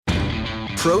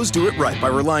Pros do it right by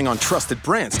relying on trusted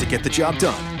brands to get the job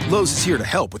done. Lowe's is here to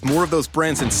help with more of those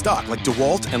brands in stock, like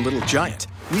DeWalt and Little Giant.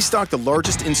 We stock the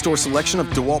largest in-store selection of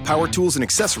DeWalt power tools and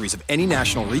accessories of any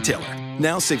national retailer.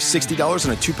 Now save $60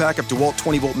 on a 2-pack of DeWalt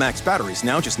 20-volt max batteries,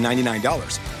 now just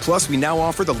 $99. Plus, we now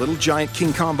offer the Little Giant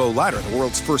King Combo Ladder, the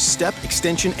world's first step,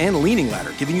 extension, and leaning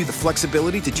ladder, giving you the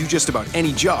flexibility to do just about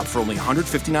any job for only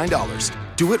 $159.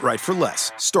 Do it right for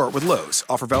less. Start with Lowe's.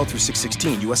 Offer valid through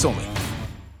 6/16, U.S. only.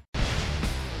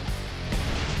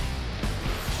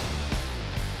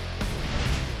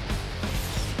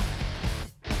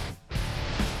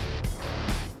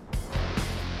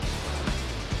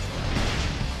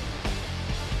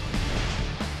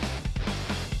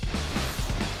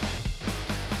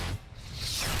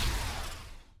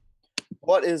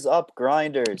 What is up,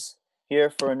 Grinders?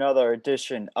 Here for another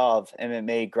edition of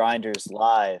MMA Grinders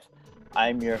Live.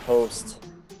 I'm your host,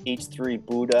 H3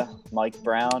 Buddha, Mike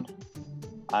Brown.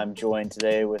 I'm joined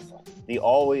today with the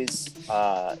always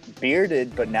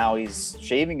bearded, but now he's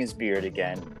shaving his beard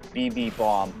again, BB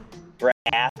Bomb, Brett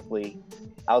Athlete.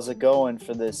 How's it going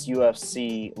for this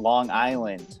UFC Long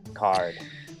Island card?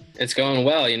 It's going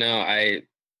well. You know, I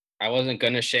wasn't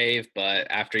going to shave, but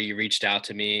after you reached out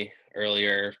to me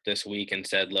earlier this week and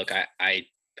said, look, I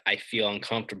feel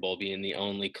uncomfortable being the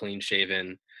only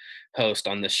clean-shaven host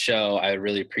on this show. I would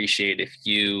really appreciate if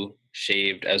you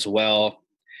shaved as well.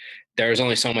 There's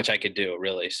only so much I could do,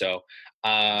 really. So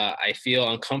I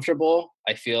feel uncomfortable.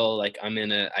 I feel like I'm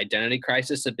in an identity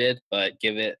crisis a bit, but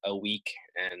give it a week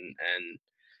and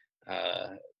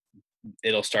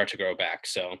it'll start to grow back.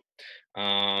 So,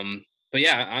 but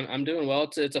yeah, I'm doing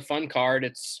well. It's a fun card.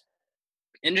 It's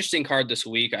interesting card this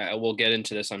week. I will get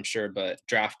into this, I'm sure, but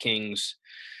DraftKings,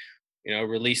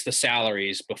 released the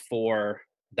salaries before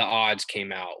the odds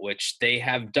came out, which they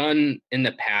have done in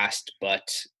the past, but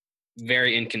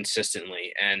very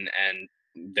inconsistently. And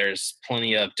there's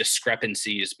plenty of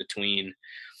discrepancies between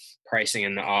pricing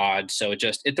and the odds. So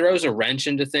it throws a wrench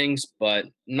into things, but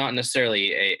not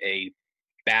necessarily a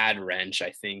bad wrench.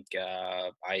 I think,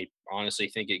 I honestly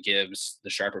think it gives the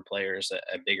sharper players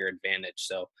a bigger advantage.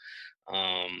 So,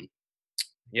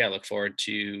 yeah, look forward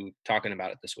to talking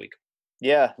about it this week.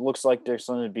 Yeah, looks like there's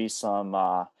going to be some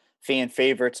fan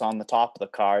favorites on the top of the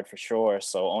card for sure.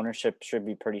 So ownership should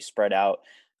be pretty spread out.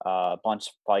 A bunch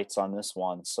of fights on this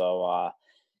one. So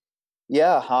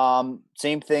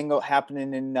same thing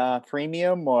happening in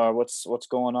premium, or what's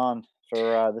going on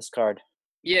for this card?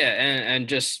 Yeah, and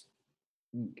just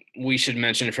we should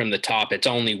mention from the top, it's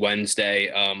only Wednesday.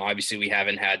 Obviously, we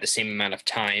haven't had the same amount of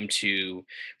time to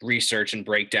research and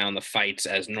break down the fights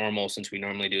as normal, since we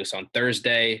normally do this on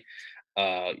Thursday.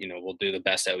 We'll do the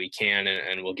best that we can,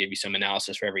 and we'll give you some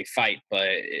analysis for every fight. But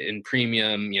in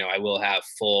premium, I will have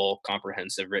full,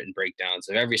 comprehensive written breakdowns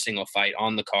of every single fight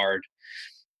on the card.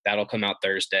 That'll come out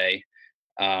Thursday.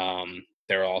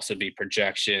 There will also be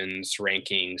projections,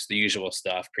 rankings, the usual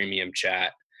stuff, premium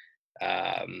chat.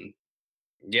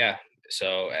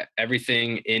 So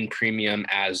everything in premium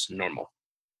as normal.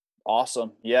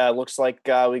 Awesome. Yeah, it looks like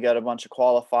we got a bunch of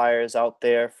qualifiers out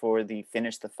there for the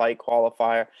Finish the Fight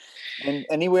qualifier, and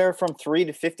anywhere from $3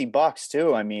 to $50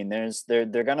 too. I mean,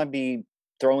 they're gonna be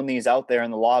throwing these out there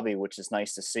in the lobby, which is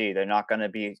nice to see. They're not gonna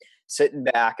be sitting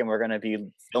back and we're gonna be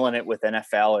filling it with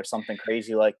NFL or something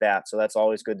crazy like that. So that's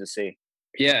always good to see.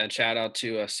 Yeah, shout out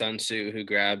to Sun Tzu, who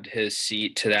grabbed his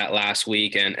seat to that last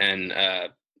week, and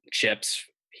Chips.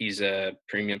 He's a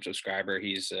premium subscriber.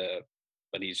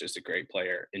 But he's just a great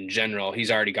player in general.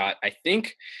 He's already got, I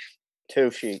think,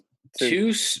 two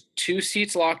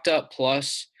seats locked up,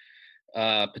 plus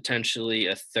potentially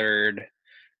a third.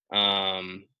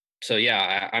 So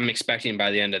yeah, I'm expecting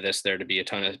by the end of this there to be a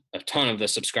ton of the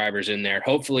subscribers in there.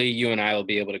 Hopefully, you and I will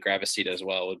be able to grab a seat as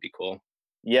well. It would be cool.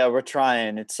 Yeah, we're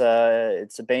trying. It's a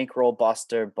bankroll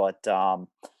buster, but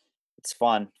it's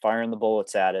fun firing the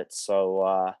bullets at it.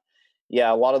 So yeah,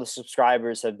 a lot of the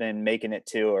subscribers have been making it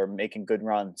too, or making good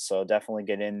runs. So definitely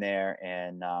get in there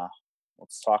and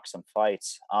let's talk some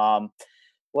fights.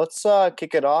 Let's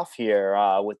kick it off here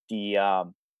with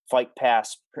the Fight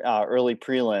Pass early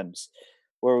prelims,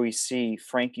 where we see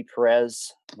Frankie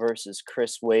Perez versus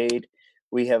Chris Wade.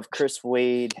 We have Chris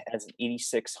Wade as an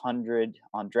 8,600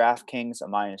 on DraftKings, a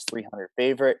 -300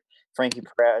 favorite. Frankie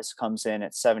Perez comes in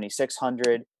at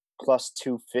 7,600 plus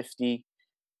 250.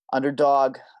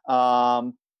 Underdog.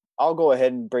 I'll go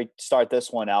ahead and start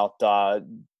this one out.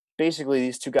 Basically,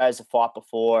 these two guys have fought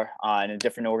before in a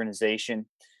different organization.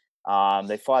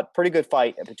 They fought pretty good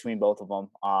fight between both of them.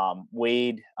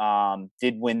 Wade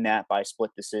did win that by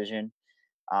split decision.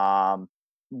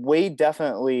 Wade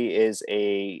definitely is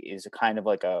a kind of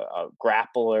like a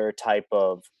grappler type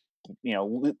of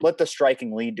let the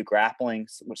striking lead to grappling,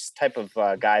 which is the type of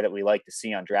guy that we like to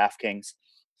see on DraftKings.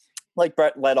 Like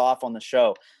Brett led off on the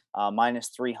show, minus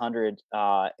 300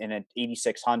 in at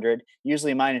 8,600.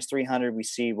 Usually minus 300, we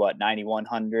see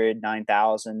 9,100,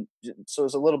 9,000. So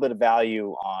there's a little bit of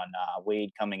value on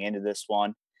Wade coming into this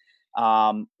one.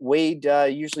 Wade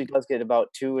usually does get about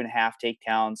 2.5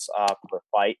 takedowns per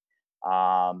fight.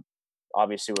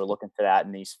 Obviously, we're looking for that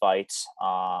in these fights.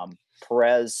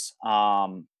 Perez,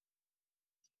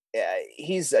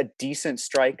 he's a decent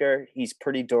striker. He's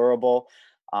pretty durable.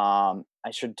 I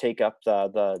should take up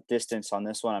the distance on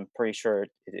this one. I'm pretty sure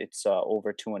it's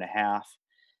over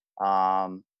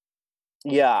 2.5.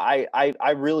 Yeah,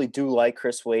 I really do like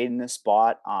Chris Wade in this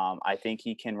spot. I think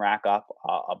he can rack up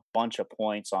a bunch of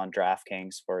points on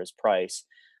DraftKings for his price.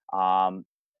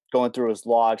 Going through his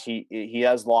logs, he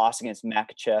has lost against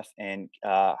Makachev and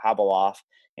Habalov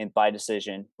and by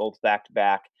decision, both back to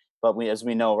back. But as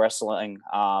we know, wrestling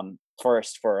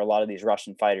first for a lot of these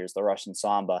Russian fighters, the Russian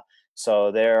Samba.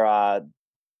 So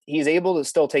he's able to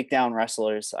still take down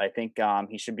wrestlers. I think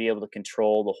he should be able to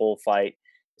control the whole fight.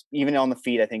 Even on the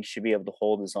feet, I think he should be able to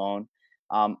hold his own.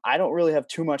 I don't really have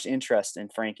too much interest in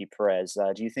Frankie Perez.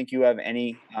 Do you think you have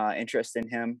any interest in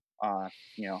him,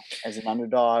 as an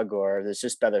underdog, or there's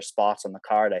just better spots on the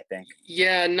card, I think?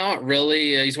 Yeah, not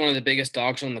really. He's one of the biggest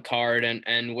dogs on the card,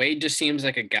 and Wade just seems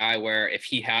like a guy where if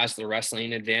he has the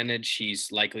wrestling advantage,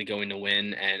 he's likely going to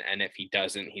win, and if he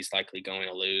doesn't, he's likely going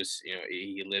to lose.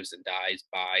 He lives and dies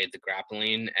by the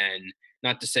grappling, and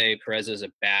not to say Perez is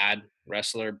a bad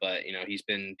wrestler, but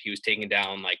he was taken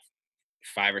down like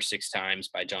 5 or 6 times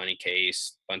by Johnny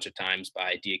Case, a bunch of times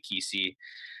by Diakisi.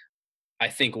 I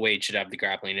think Wade should have the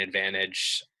grappling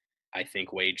advantage. I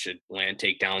think Wade should land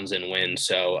takedowns and win.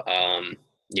 So,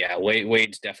 yeah,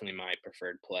 Wade's definitely my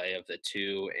preferred play of the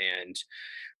two, and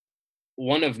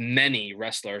one of many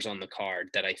wrestlers on the card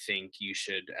that I think you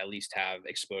should at least have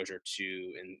exposure to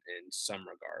in some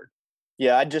regard.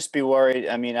 Yeah, I'd just be worried.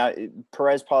 I mean,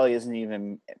 Perez probably isn't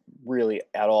even really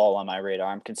at all on my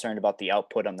radar. I'm concerned about the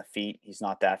output on the feet. He's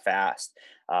not that fast.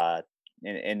 Uh,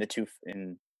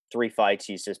 in 3 fights,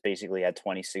 he's just basically had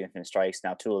 20 significant strikes.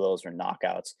 Now, 2 of those were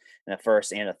knockouts in the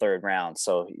first and a third round.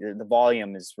 So the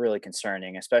volume is really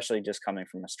concerning, especially just coming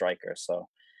from a striker. So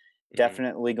Mhm.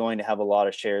 definitely going to have a lot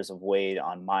of shares of Wade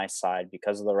on my side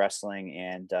because of the wrestling.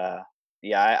 And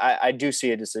yeah, I do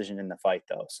see a decision in the fight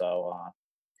though. So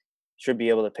should be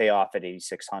able to pay off at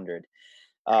 8,600.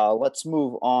 Right. Let's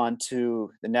move on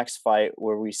to the next fight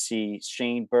where we see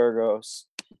Shane Burgos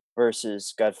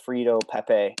versus Godfredo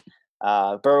Pepe.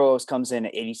 Burgos comes in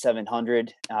at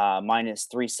 8,700, minus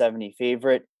 370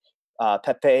 favorite.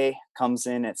 Pepe comes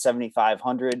in at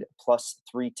 7,500, plus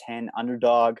 310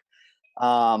 underdog.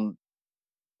 Um,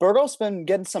 Burgos been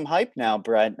getting some hype now,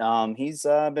 Brett. He's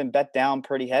been bet down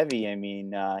pretty heavy. I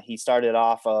mean, he started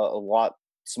off a lot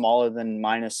smaller than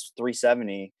minus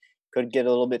 370. Could get a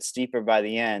little bit steeper by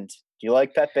the end. Do you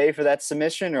like Pepe for that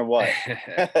submission or what?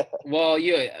 Well,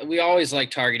 yeah, we always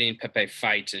like targeting Pepe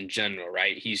fights in general,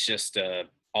 right? He's just a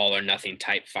all or nothing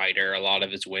type fighter. A lot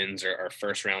of his wins are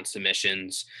first round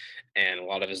submissions, and a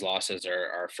lot of his losses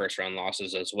are first round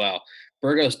losses as well.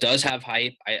 Burgos does have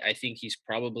hype. I think he's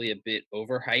probably a bit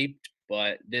overhyped,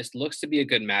 but this looks to be a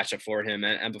good matchup for him.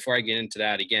 And before I get into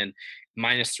that, again,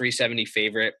 minus 370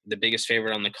 favorite, the biggest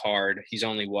favorite on the card. He's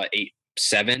only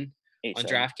 8-7 Eight on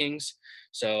seven. DraftKings.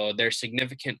 So there's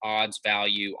significant odds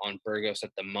value on Burgos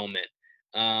at the moment.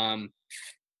 Um,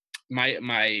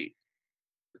 my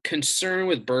concern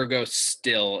with Burgos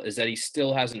still is that he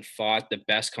still hasn't fought the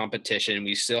best competition.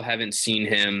 We still haven't seen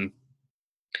him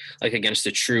like against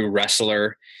a true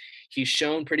wrestler. He's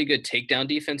shown pretty good takedown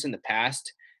defense in the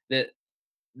past.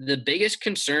 The biggest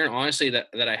concern, honestly, that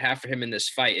I have for him in this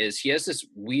fight is he has this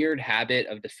weird habit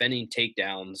of defending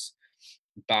takedowns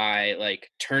by like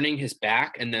turning his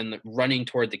back and then running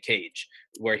toward the cage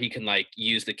where he can like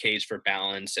use the cage for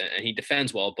balance, and he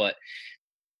defends well. But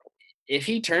if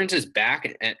he turns his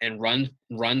back and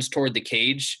runs toward the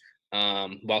cage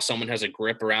while someone has a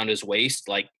grip around his waist,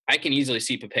 like I can easily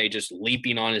see Pepe just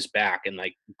leaping on his back and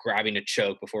like grabbing a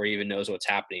choke before he even knows what's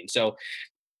happening. So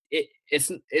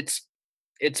it's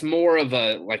more of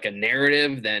a like a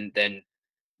narrative than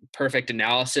perfect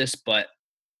analysis, but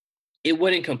it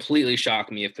wouldn't completely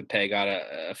shock me if Pepe got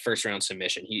a first round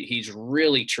submission. He's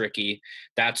really tricky.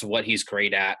 That's what he's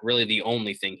great at. Really, the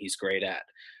only thing he's great at.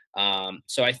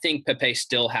 So I think Pepe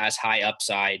still has high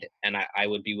upside, and I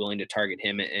would be willing to target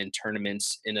him in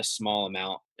tournaments in a small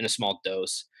amount, in a small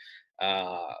dose,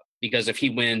 because if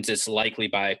he wins, it's likely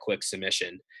by a quick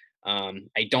submission.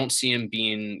 I don't see him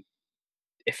being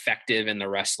effective in the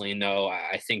wrestling, though.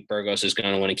 I think Burgos is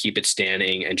going to want to keep it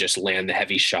standing and just land the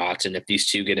heavy shots. And if these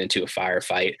two get into a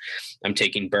firefight, I'm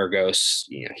taking Burgos.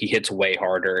 He hits way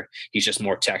harder. He's just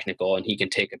more technical, and he can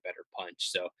take a better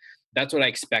punch. So that's what I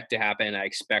expect to happen. I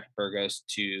expect Burgos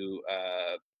to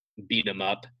beat him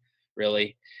up,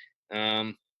 really.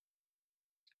 The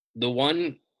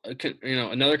one,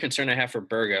 another concern I have for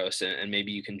Burgos, and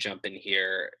maybe you can jump in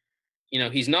here,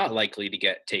 he's not likely to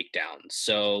get takedowns.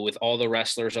 So with all the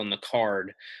wrestlers on the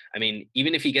card, I mean,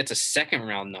 even if he gets a second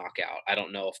round knockout, I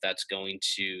don't know if that's going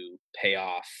to pay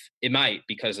off. It might,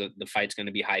 because the fight's going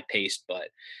to be high paced, but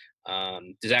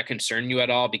does that concern you at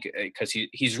all? Because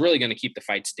he's really going to keep the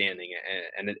fight standing,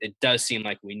 and it does seem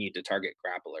like we need to target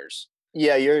grapplers.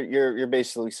 Yeah, you're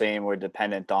basically saying we're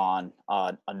dependent on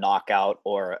a knockout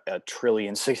or a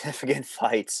trillion significant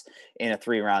fights in a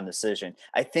 3-round decision.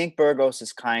 I think Burgos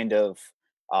is kind of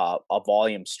a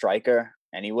volume striker,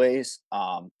 anyways.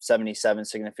 77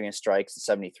 significant strikes and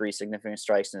 73 significant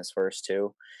strikes in his first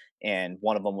two, and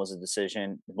one of them was a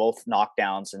decision. Both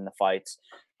knockdowns in the fights.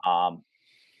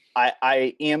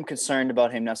 I am concerned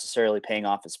about him necessarily paying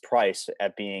off his price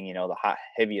at being, the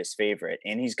heaviest favorite,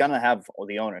 and he's gonna have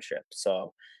the ownership.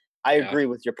 So I Yeah. agree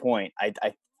with your point. I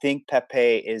think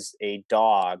Pepe is a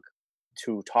dog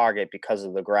to target because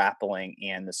of the grappling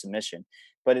and the submission,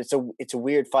 but it's a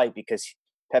weird fight because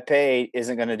Pepe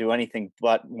isn't going to do anything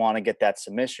but want to get that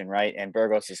submission, right? And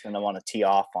Burgos is going to want to tee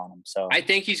off on him. So I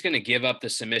think he's going to give up the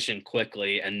submission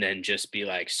quickly and then just be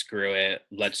like, screw it,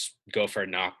 let's go for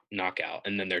a knockout.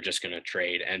 And then they're just going to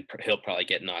trade, and he'll probably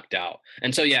get knocked out.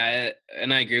 And so, yeah,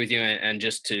 and I agree with you. And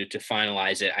just to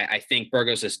finalize it, I think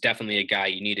Burgos is definitely a guy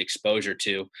you need exposure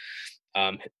to.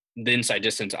 The inside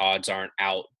distance odds aren't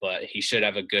out, but he should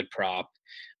have a good prop.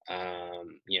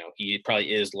 He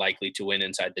probably is likely to win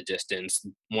inside the distance,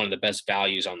 one of the best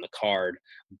values on the card,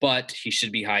 but he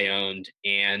should be high owned,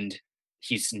 and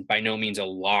he's by no means a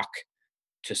lock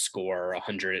to score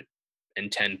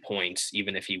 110 points,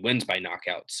 even if he wins by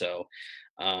knockout. So,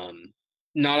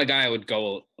 not a guy I would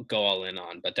go all in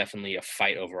on, but definitely a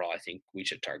fight overall I think we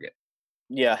should target.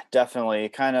 yeah, definitely.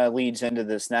 It kind of leads into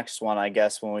this next one, I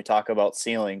guess, when we talk about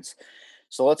ceilings.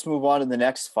 So let's move on to the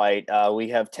next fight. We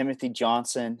have Timothy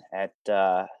Johnson at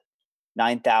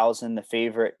 9,000, the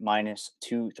favorite, minus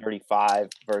 235,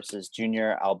 versus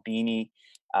Junior Albini,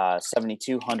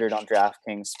 7,200 on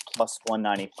DraftKings, plus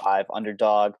 195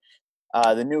 underdog.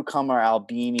 The newcomer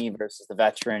Albini versus the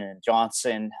veteran and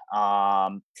Johnson.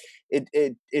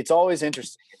 It's always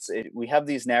interesting. We have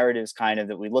these narratives kind of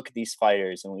that we look at these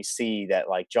fighters and we see that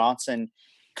like Johnson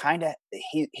kind of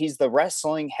he's the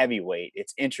wrestling heavyweight.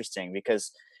 It's interesting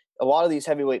because a lot of these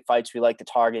heavyweight fights we like to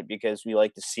target because we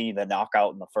like to see the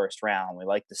knockout in the first round. We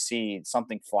like to see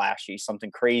something flashy, something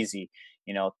crazy.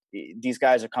 These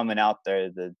guys are coming out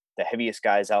there, the heaviest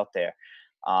guys out there.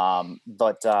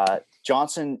 But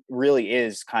Johnson really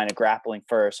is kind of grappling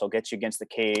first. He'll get you against the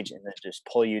cage and then just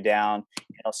pull you down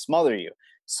and he'll smother you.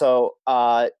 So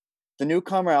the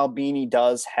newcomer Albini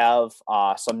does have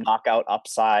some knockout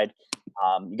upside.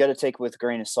 You got to take it with a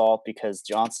grain of salt because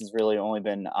Johnson's really only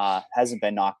hasn't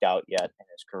been knocked out yet in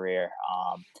his career.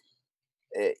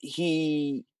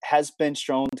 He has been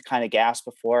shown to kind of gas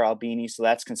before Albini, so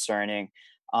that's concerning.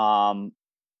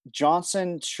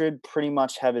 Johnson should pretty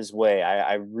much have his way.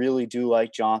 I really do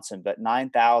like Johnson, but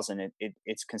 9,000,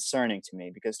 it's concerning to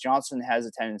me because Johnson has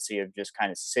a tendency of just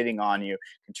kind of sitting on you,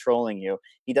 controlling you.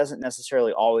 He doesn't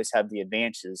necessarily always have the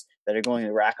advances that are going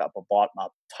to rack up a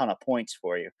ton of points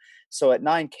for you. So at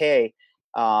 9K,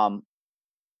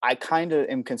 I kind of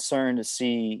am concerned to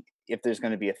see if there's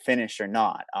going to be a finish or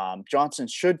not. Johnson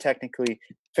should technically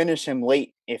finish him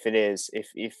late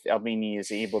if Albini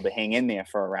is able to hang in there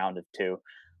for a round or two.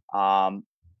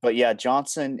 But yeah,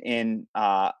 Johnson in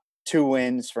 2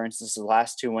 wins, for instance, the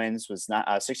last 2 wins was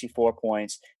 64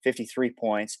 points, 53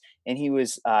 points, and he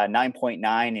was 9.9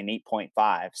 and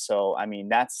 8.5. So, I mean,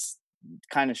 that's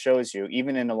kind of shows you,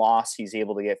 even in a loss, he's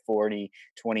able to get 40,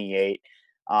 28.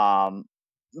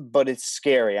 But it's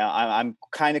scary. I'm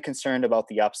kind of concerned about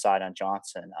the upside on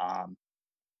Johnson.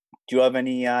 Do you have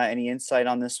any insight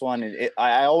on this one?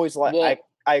 I always like,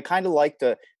 I kind of like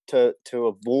to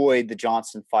avoid the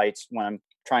Johnson fights when I'm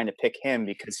trying to pick him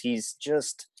because he's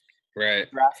just right.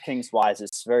 DraftKings wise,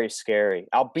 it's very scary.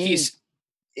 Albini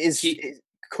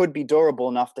could be durable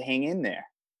enough to hang in there.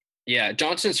 Yeah,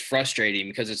 Johnson's frustrating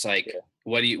because it's like,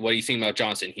 what do you think about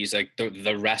Johnson? He's like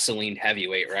the wrestling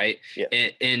heavyweight, right? Yeah.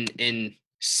 In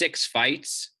 5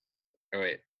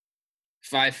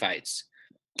 fights,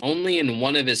 only in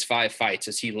one of his 5 fights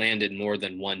has he landed more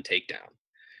than one takedown,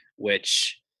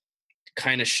 which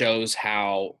kind of shows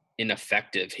how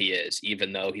ineffective he is,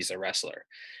 even though he's a wrestler.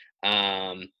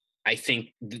 I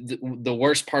think the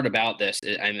worst part about this,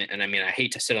 I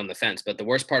hate to sit on the fence, but the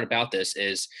worst part about this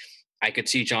is I could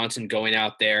see Johnson going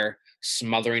out there,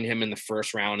 smothering him in the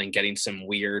first round and getting some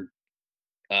weird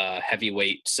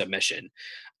heavyweight submission.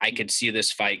 I could see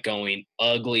this fight going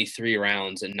ugly 3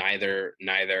 rounds and neither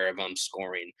of them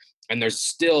scoring. And there's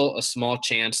still a small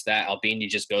chance that Albini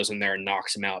just goes in there and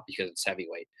knocks him out because it's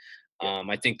heavyweight.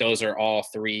 I think those are all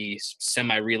 3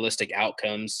 semi-realistic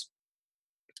outcomes.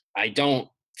 I don't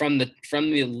from the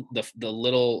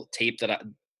little tape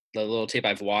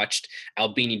I've watched,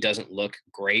 Albini doesn't look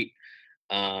great.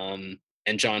 And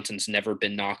Johnson's never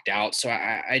been knocked out. So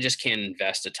I just can't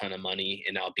invest a ton of money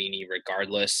in Albini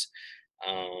regardless.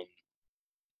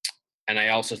 And I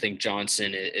also think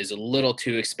Johnson is a little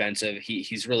too expensive.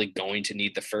 He's really going to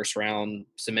need the first round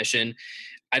submission.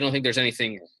 I don't think there's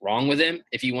anything wrong with him.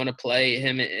 If you want to play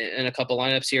him in a couple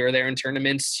lineups here or there in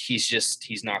tournaments, he's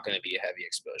not going to be a heavy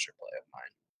exposure play of mine.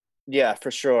 Yeah,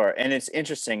 for sure. And it's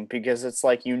interesting because it's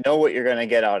like, you know what you're going to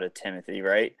get out of Timothy,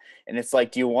 right? And it's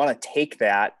like, do you want to take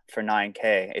that for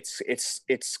 9K? It's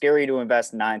scary to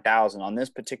invest 9,000 on this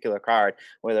particular card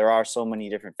where there are so many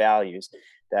different values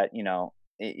that,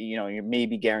 you're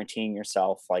maybe guaranteeing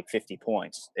yourself like 50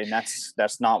 points, and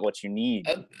that's not what you need.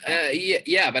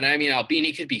 Yeah, but I mean,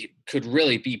 Albini could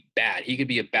really be bad. He could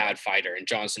be a bad fighter, and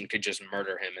Johnson could just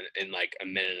murder him in like a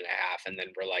minute and a half, and then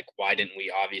we're like, why didn't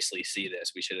we obviously see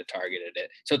this? We should have targeted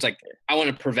it. So it's like, I want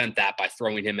to prevent that by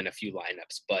throwing him in a few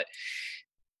lineups. But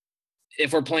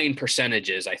if we're playing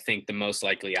percentages, I think the most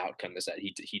likely outcome is that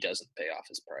he doesn't pay off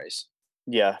his price.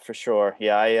 Yeah, for sure.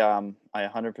 Yeah, I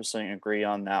 100% agree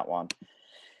on that one.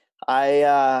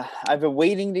 I've been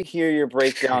waiting to hear your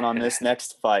breakdown on this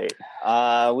next fight.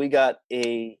 We got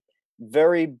a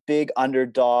very big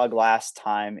underdog last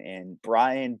time in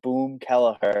Brian Boom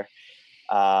Kelleher,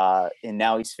 and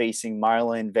now he's facing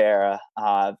Marlon Vera.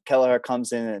 Kelleher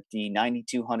comes in at the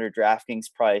 9,200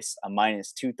 DraftKings price, a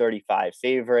minus 235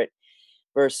 favorite,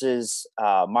 versus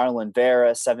Marlon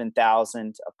Vera,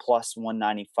 7,000, a plus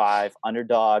 195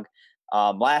 underdog.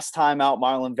 Last time out,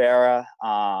 Marlon Vera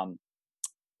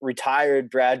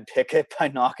retired Brad Pickett by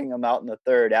knocking him out in the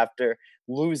third after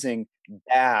losing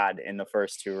bad in the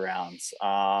first 2 rounds.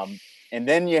 And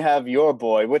then you have your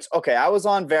boy, I was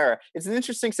on Vera. It's an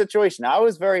interesting situation. I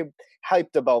was very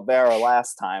hyped about Vera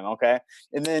last time, okay?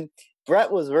 And then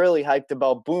Brett was really hyped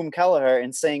about Boom Kelleher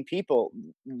and saying, people,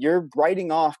 you're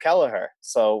writing off Kelleher.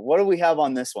 So what do we have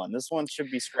on this one? This one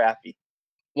should be scrappy.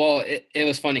 Well, it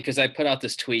was funny because I put out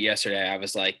this tweet yesterday. I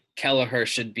was like, Kelleher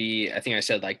should be, I think I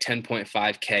said like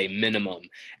 10.5K minimum.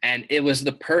 And it was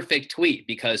the perfect tweet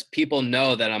because people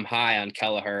know that I'm high on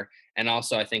Kelleher. And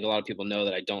also I think a lot of people know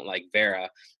that I don't like Vera.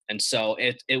 And so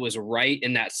it was right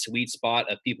in that sweet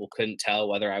spot of people couldn't tell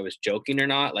whether I was joking or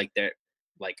not. Like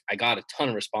I got a ton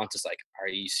of responses like, are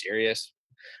you serious?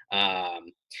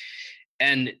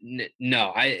 And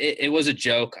no, it was a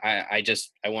joke. I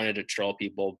wanted to troll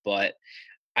people, but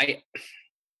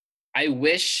I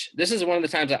wish this is one of the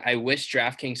times that I wish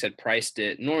DraftKings had priced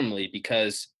it normally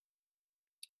because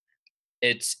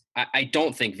I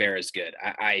don't think Vera's good.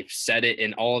 I've said it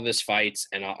in all of his fights,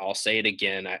 and I'll say it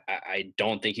again. I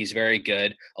don't think he's very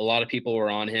good. A lot of people were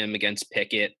on him against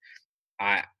Pickett.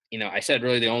 I said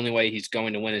really the only way he's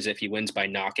going to win is if he wins by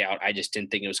knockout. I just didn't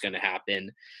think it was going to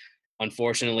happen.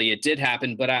 Unfortunately, it did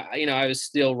happen, but I was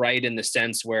still right in the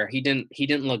sense where he didn't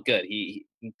look good.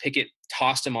 Pickett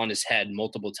tossed him on his head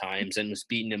multiple times and was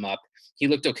beating him up. He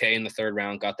looked okay in the third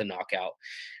round, got the knockout.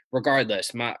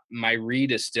 Regardless, my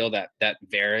read is still that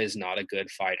Vera is not a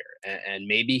good fighter, and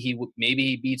maybe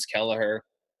he beats Kelleher,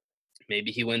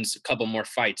 maybe he wins a couple more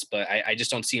fights, but I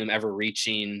just don't see him ever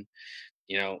reaching,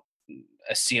 a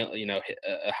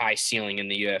high ceiling in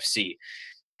the UFC.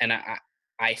 And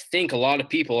I think a lot of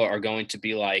people are going to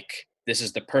be like, this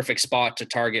is the perfect spot to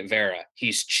target Vera.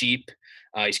 He's cheap.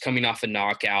 He's coming off a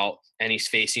knockout, and he's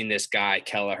facing this guy,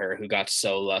 Kelleher, who got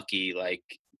so lucky. Like,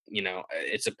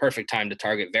 it's a perfect time to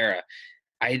target Vera.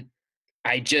 I'm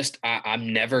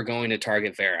never going to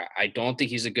target Vera. I don't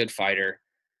think he's a good fighter.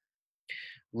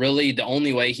 Really, the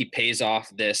only way he pays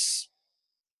off this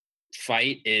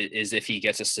fight is if he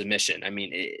gets a submission. I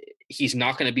mean, he's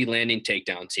not going to be landing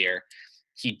takedowns here.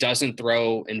 He doesn't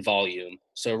throw in volume.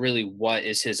 So really, what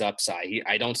is his upside?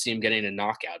 I don't see him getting a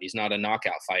knockout. He's not a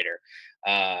knockout fighter.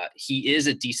 He is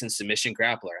a decent submission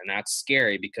grappler, and that's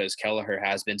scary because Kelleher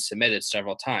has been submitted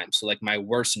several times. So like my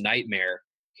worst nightmare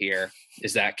here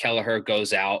is that Kelleher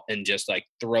goes out and just like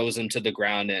throws him to the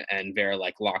ground and Vera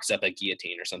like locks up a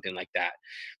guillotine or something like that.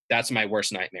 That's my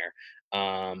worst nightmare.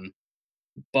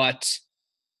 But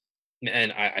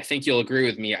And I think you'll agree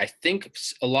with me. I think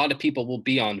a lot of people will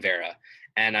be on Vera,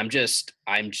 and I'm just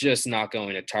not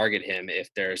going to target him if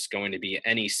there's going to be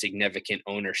any significant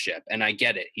ownership. And I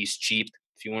get it; he's cheap.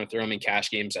 If you want to throw him in cash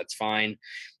games, that's fine.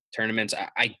 Tournaments,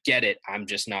 I get it. I'm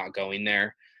just not going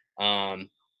there. Um,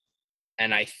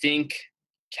 and I think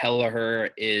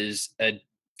Kelleher is a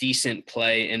decent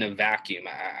play in a vacuum.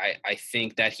 I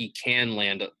think that he can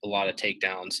land a lot of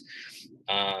takedowns.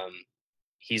 Um,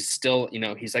 he's still,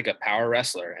 he's like a power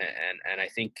wrestler, and I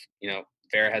think,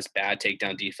 Vera has bad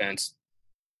takedown defense.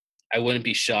 I wouldn't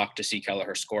be shocked to see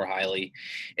Kelleher score highly.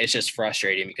 It's just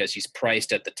frustrating because he's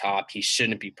priced at the top. He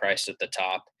shouldn't be priced at the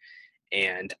top,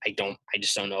 and I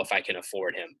just don't know if I can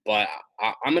afford him. But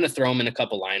I'm going to throw him in a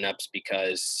couple lineups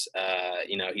because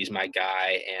he's my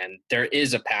guy, and there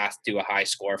is a path to a high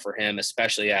score for him,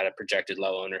 especially at a projected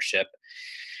low ownership.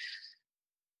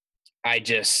 I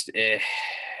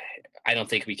don't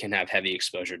think we can have heavy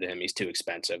exposure to him. He's too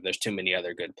expensive. There's too many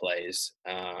other good plays.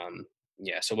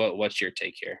 Yeah. So what's your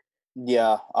take here?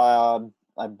 Yeah,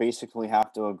 I basically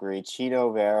have to agree.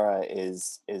 Cheeto Vera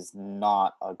is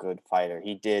not a good fighter.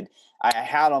 I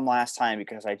had him last time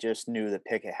because I just knew the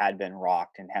pick had been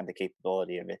rocked and had the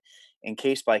capability of it. In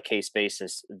case by case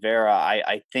basis, Vera,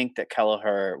 I think that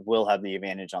Kelleher will have the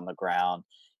advantage on the ground.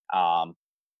 Um,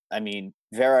 I mean,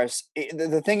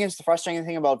 the thing is, the frustrating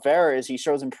thing about Vera is he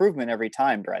shows improvement every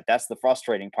time, Brett. That's the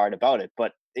frustrating part about it.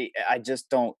 But I just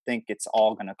don't think it's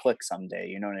all going to click someday.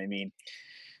 You know what I mean?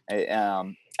 I,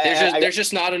 um, There's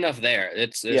just not enough there.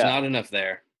 There's yeah, not enough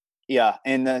there. yeah.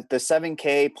 And the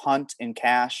 7K punt in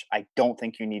cash, I don't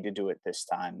think you need to do it this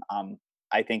time.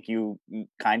 I think you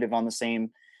kind of on the same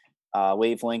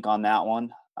wavelength on that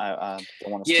one. I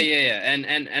don't want to Yeah, speak. yeah, yeah.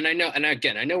 And I know, and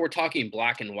again, I know we're talking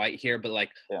black and white here, but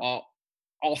like Yeah,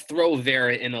 I'll throw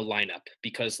Vera in a lineup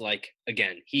because, like,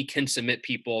 again, he can submit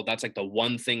people. That's like the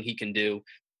one thing he can do.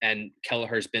 And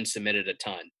Kelleher's been submitted a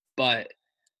ton. But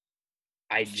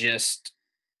I just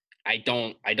I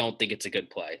don't think it's a good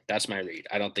play. That's my read.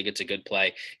 I don't think it's a good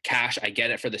play. Cash, I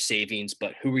get it for the savings,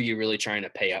 but who are you really trying to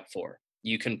pay up for?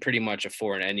 You can pretty much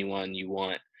afford anyone you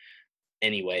want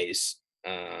anyways.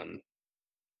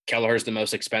 Kelleher's the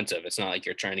most expensive. It's not like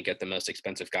you're trying to get the most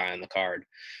expensive guy on the card.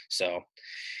 So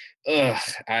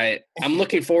I'm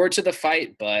looking forward to the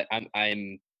fight, but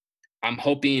I'm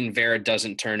hoping Vera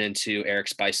doesn't turn into Eric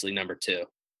Spicely #2.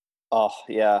 oh,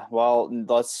 yeah. Well,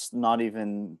 let's not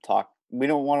even talk. We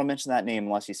don't want to mention that name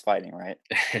unless he's fighting, right?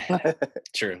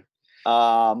 True.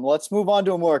 Let's move on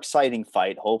to a more exciting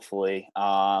fight. Hopefully,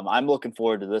 I'm looking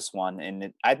forward to this one,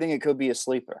 and I think it could be a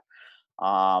sleeper.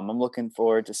 I'm looking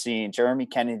forward to seeing Jeremy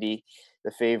Kennedy,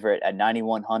 the favorite at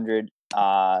 9,100,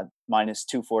 minus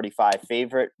 245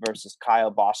 favorite versus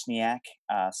Kyle Bosniak,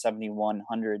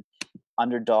 7,100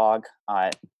 underdog,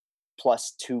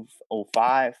 plus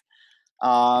 205.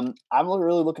 I'm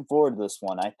really looking forward to this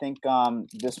one. I think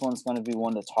this one's going to be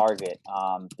one to target.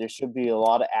 There should be a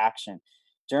lot of action.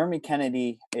 Jeremy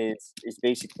Kennedy is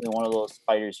basically one of those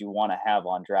fighters you want to have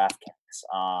on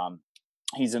DraftKings.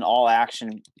 He's an all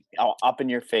action, up in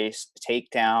your face,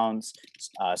 takedowns,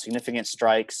 significant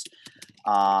strikes,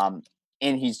 and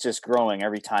he's just growing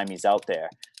every time he's out there.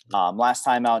 Last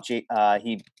time out, he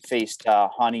faced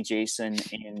Hani Jason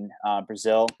in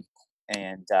Brazil,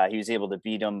 and he was able to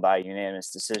beat him by unanimous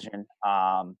decision.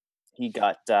 He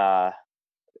got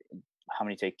how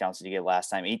many takedowns did he get last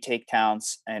time? 8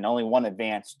 takedowns and only one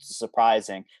advance, which is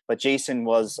surprising. But Jason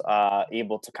was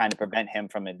able to kind of prevent him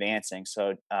from advancing.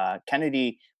 So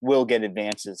Kennedy will get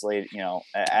advances later.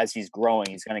 As he's growing,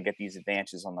 he's going to get these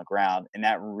advances on the ground, and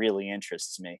that really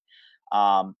interests me.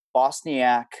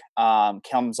 Bosniak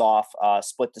comes off a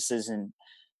split decision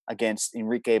against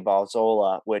Enrique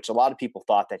Barzola, which a lot of people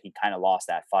thought that he kind of lost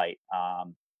that fight.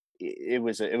 It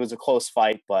was a close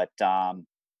fight, but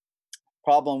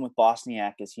problem with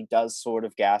Bosniak is he does sort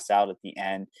of gas out at the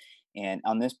end. And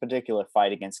on this particular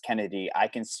fight against Kennedy, I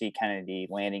can see Kennedy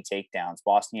landing takedowns.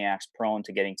 Bosniak's prone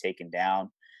to getting taken down.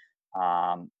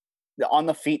 Um, on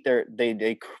the feet,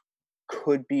 they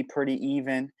could be pretty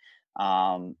even,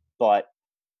 but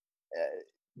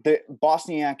the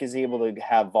Bosniak is able to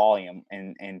have volume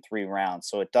in 3 rounds,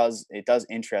 so it does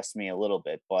interest me a little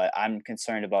bit. But I'm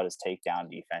concerned about his takedown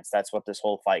defense. That's what this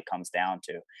whole fight comes down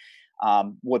to.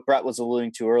 What Brett was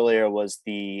alluding to earlier was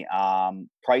the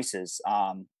prices.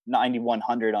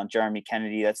 9,100 on Jeremy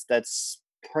Kennedy. That's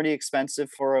pretty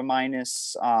expensive for a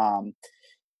minus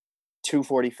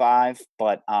 245,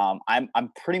 but I'm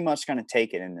pretty much going to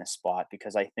take it in this spot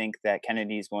because I think that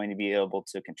Kennedy is going to be able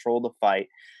to control the fight.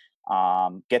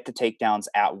 get the takedowns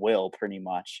at will pretty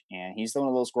much. And he's one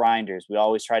of those grinders we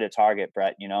always try to target,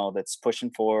 Brett, that's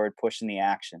pushing forward, pushing the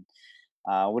action.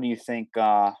 What do you think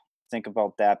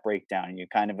about that breakdown? You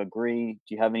kind of agree?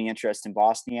 Do you have any interest in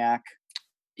Bosniak?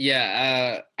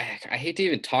 Yeah, I hate to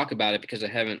even talk about it because I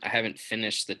haven't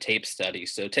finished the tape study,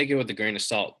 so take it with a grain of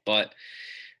salt. But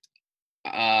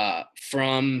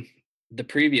from the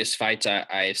previous fights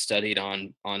I studied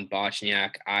on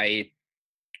Bosniak, I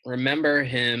remember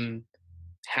him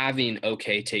having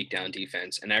okay takedown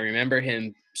defense, and I remember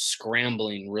him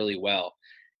scrambling really well.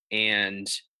 And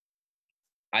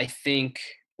I think,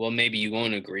 well, maybe you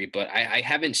won't agree, but I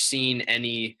haven't seen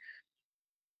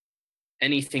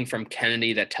anything from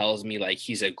Kennedy that tells me like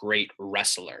he's a great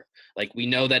wrestler. Like we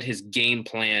know that his game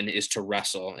plan is to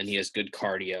wrestle and he has good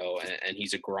cardio and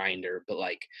he's a grinder, but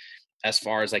like as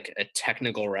far as like a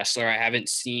technical wrestler, I haven't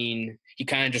seen. He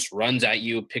kind of just runs at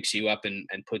you, picks you up and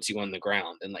puts you on the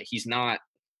ground. And like he's not,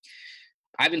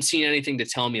 I haven't seen anything to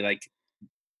tell me like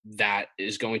that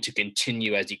is going to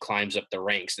continue as he climbs up the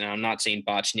ranks. Now I'm not saying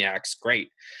Botchniak's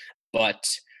great, but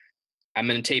I'm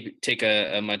going to take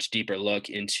a much deeper look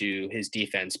into his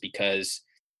defense because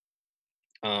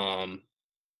um,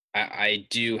 I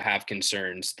do have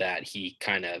concerns that he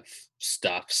kind of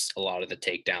stuffs a lot of the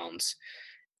takedowns,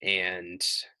 and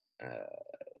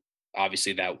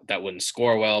obviously that wouldn't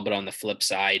score well. But on the flip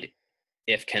side,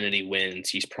 if Kennedy wins,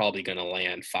 he's probably going to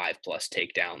land 5+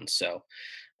 takedowns. So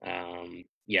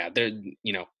yeah, there,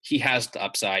 he has the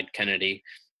upside, Kennedy.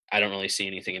 I don't really see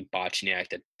anything in Botchniak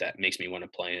that makes me want to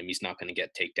play him. He's not going to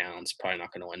get takedowns, probably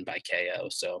not going to win by KO.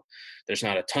 So there's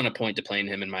not a ton of point to playing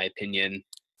him, in my opinion.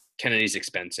 Kennedy's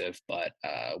expensive, but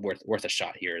worth a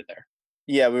shot here or there.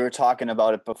 Yeah, we were talking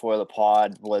about it before the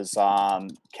pod. Was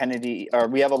Kennedy, or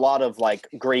we have a lot of like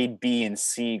grade B and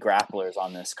C grapplers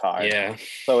on this card. Yeah.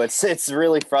 So it's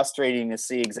really frustrating to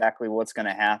see exactly what's going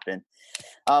to happen.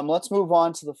 Let's move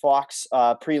on to the Fox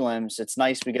prelims. It's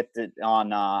nice we get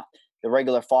on the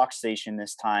regular Fox station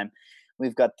this time.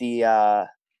 We've got the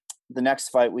next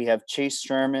fight. We have Chase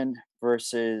Sherman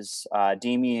versus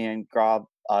Demian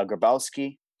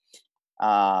Grabowski.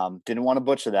 Didn't want to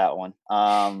butcher that one.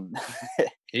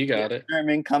 You got it.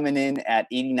 Sherman coming in at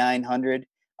 8,900,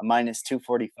 a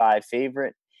 -245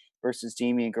 favorite, versus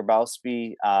Demian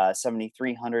Grabowski,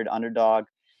 7,300 underdog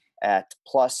at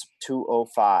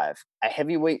 +205. A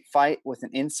heavyweight fight with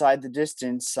an inside the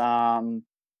distance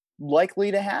likely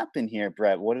to happen here,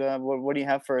 Brett. What do you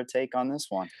have for a take on this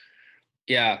one?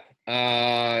 Yeah.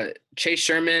 Chase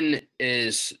Sherman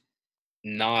is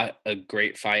not a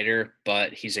great fighter,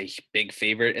 but he's a big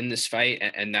favorite in this fight,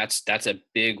 and that's a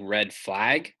big red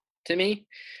flag to me.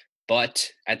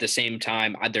 But at the same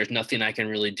time, there's nothing I can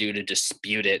really do to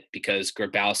dispute it because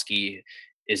Grabowski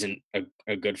isn't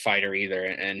a good fighter either,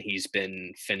 and he's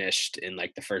been finished in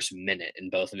like the first minute in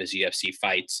both of his UFC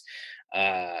fights.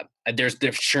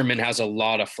 Sherman has a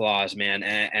lot of flaws, man,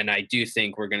 and I do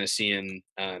think we're going to see him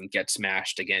get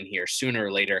smashed again here sooner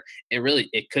or later.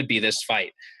 It could be this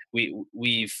fight. We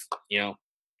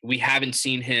haven't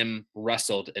seen him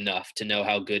wrestled enough to know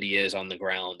how good he is on the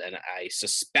ground, and I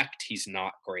suspect he's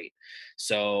not great.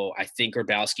 So I think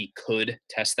Grabowski could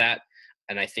test that,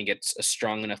 and I think it's a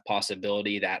strong enough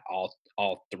possibility that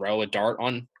I'll throw a dart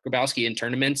on Grabowski in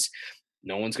tournaments.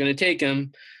 No one's going to take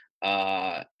him,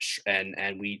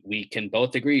 and we can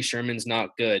both agree Sherman's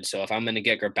not good. So if I'm going to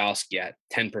get Grabowski at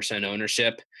 10%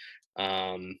 ownership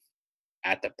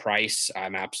at the price,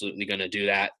 I'm absolutely going to do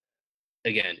that.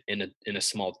 Again, in a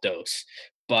small dose,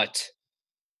 but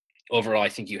overall, I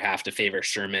think you have to favor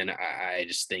Sherman. I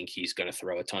just think he's going to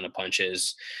throw a ton of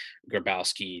punches.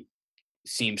 Grabowski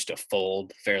seems to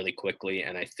fold fairly quickly,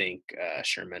 and I think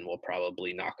Sherman will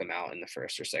probably knock him out in the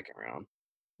first or second round.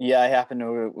 Yeah, I happen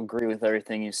to agree with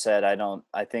everything you said.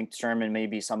 I think Sherman may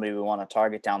be somebody we want to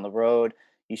target down the road.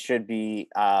 He should be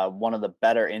one of the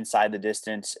better inside the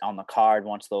distance on the card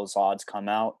once those odds come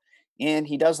out. And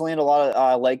he does land a lot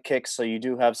of leg kicks, so you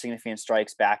do have significant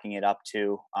strikes backing it up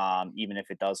too, even if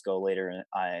it does go later in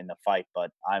the fight. But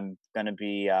I'm going to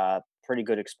be pretty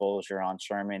good exposure on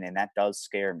Sherman, and that does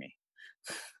scare me.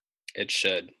 It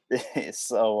should.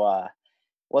 So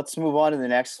let's move on to the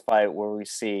next fight where we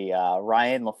see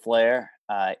Ryan LaFleur,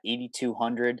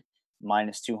 8,200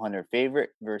 -200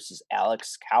 favorite versus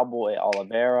Alex Cowboy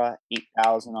Oliveira,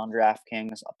 8,000 on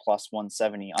DraftKings, a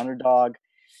 +170 underdog.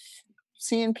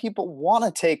 Seeing people want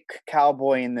to take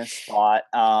Cowboy in this spot,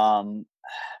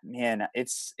 man,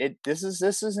 this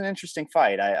is an interesting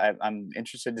fight. I'm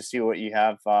interested to see what you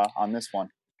have on this one.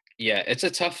 Yeah, it's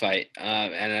a tough fight,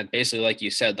 and basically, like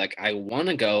you said, like I want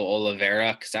to go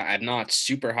Oliveira because I'm not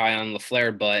super high on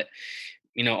LaFleur, but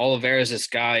Oliveira's this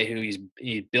guy who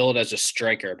he's billed as a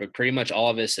striker, but pretty much all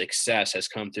of his success has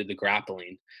come through the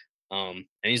grappling. And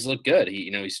he's looked good.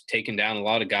 He's taken down a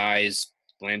lot of guys,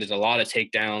 landed a lot of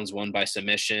takedowns, won by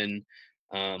submission.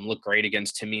 Looked great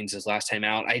against Tim Means his last time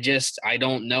out. I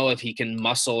don't know if he can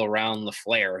muscle around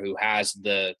LaFleur, who has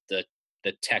the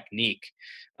technique.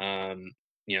 A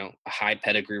high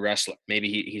pedigree wrestler. Maybe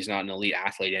he's not an elite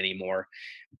athlete anymore,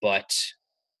 but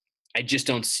I just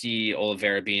don't see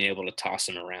Oliveira being able to toss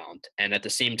him around. And at the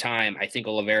same time, I think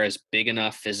Oliveira is big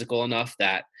enough, physical enough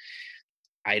that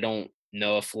I don't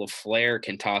know if LaFleur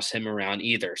can toss him around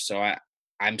either. So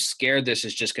I'm scared this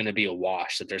is just going to be a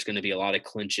wash, that there's going to be a lot of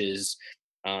clinches.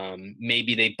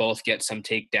 Maybe they both get some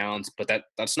takedowns, but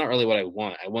that's not really what I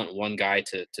want. I want one guy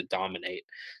to dominate.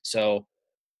 So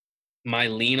my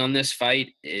lean on this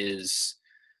fight is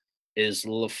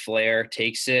LaFleur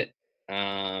takes it.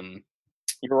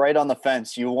 You're right on the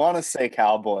fence. You want to say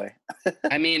Cowboy.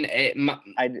 I mean,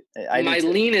 I my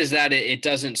lean is that it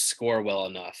doesn't score well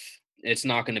enough. It's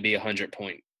not going to be a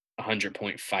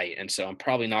 100-point fight, and so I'm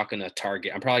probably not going to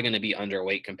target. I'm probably going to be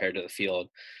underweight compared to the field.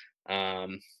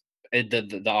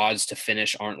 The odds to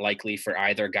finish aren't likely for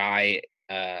either guy.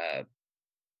 I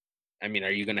mean, are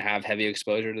you going to have heavy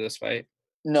exposure to this fight?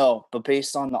 No, but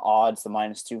based on the odds, the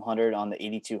 -200 on the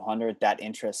 8,200, that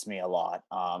interests me a lot.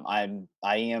 I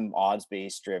am odds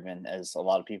based driven, as a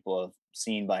lot of people have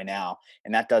seen by now,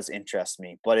 and that does interest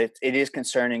me. But it is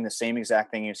concerning. The same exact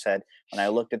thing you said. When I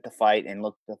looked at the fight and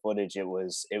looked at the footage,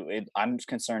 I'm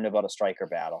concerned about a striker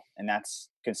battle, and that's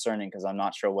concerning because I'm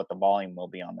not sure what the volume will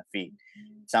be on the feet.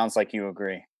 Sounds like you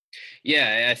agree.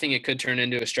 Yeah, I think it could turn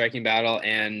into a striking battle,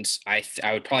 and I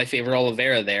would probably favor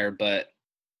Oliveira there, but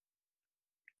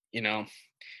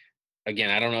again,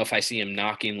 I don't know if I see him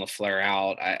knocking LaFleur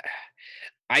out.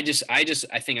 I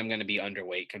think I'm going to be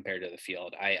underweight compared to the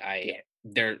field.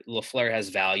 LaFleur has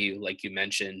value, like you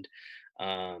mentioned.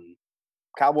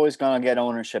 Cowboy's gonna get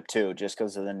ownership too, just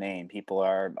because of the name. People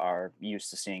are used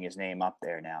to seeing his name up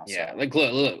there now. Yeah, So like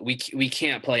look, we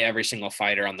can't play every single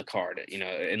fighter on the card,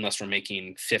 unless we're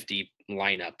making 50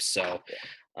 lineups. So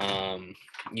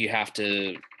you have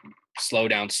to slow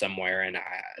down somewhere, and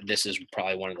this is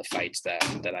probably one of the fights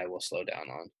that I will slow down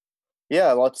on.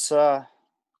 yeah, let's what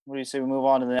do you say we move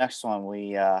on to the next one?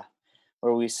 Where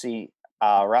we see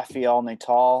Rafael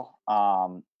Natal.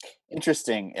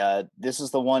 Interesting. This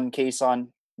is the one case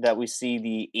on that we see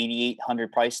the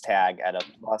 8,800 price tag at a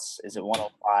plus. Is it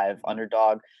 105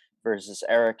 underdog versus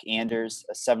Eric Anders,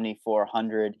 a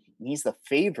 7,400. He's the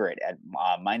favorite at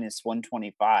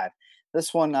 -125.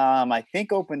 This one, I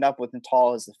think, opened up with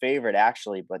Natal as the favorite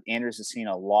actually, but Anders has seen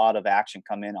a lot of action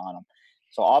come in on him.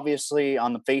 So obviously,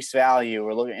 on the face value,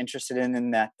 we're looking interested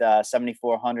in that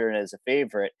 7,400 as a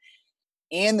favorite,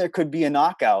 and there could be a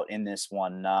knockout in this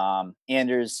one.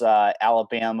 Anders,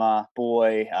 Alabama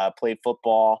boy, played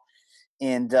football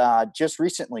and just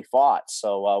recently fought.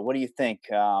 So, what do you think?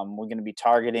 We're going to be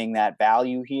targeting that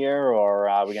value here, or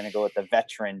are we going to go with the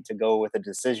veteran to go with a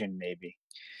decision, maybe?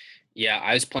 Yeah,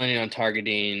 I was planning on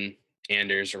targeting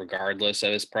Anders regardless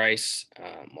of his price.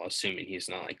 Assuming he's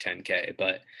not like 10K,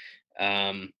 but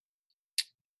um,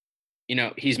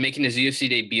 he's making his UFC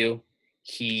debut.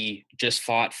 He just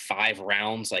fought 5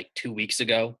 rounds like 2 weeks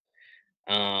ago.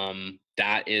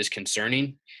 That is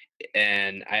concerning.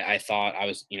 And I thought I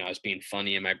was being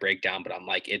funny in my breakdown, but I'm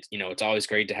like, it's always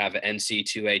great to have an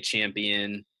NC2A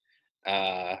champion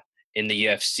in the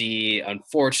UFC.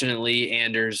 Unfortunately,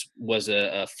 Anders was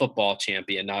a football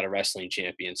champion, not a wrestling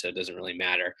champion, so it doesn't really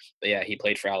matter. But yeah, he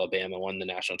played for Alabama, won the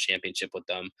national championship with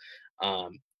them.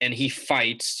 And he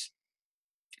fights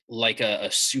like a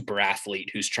super athlete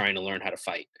who's trying to learn how to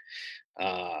fight.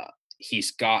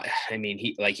 He's got, I mean,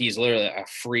 he's literally a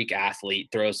freak athlete,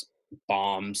 throws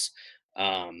bombs,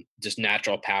 just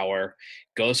natural power,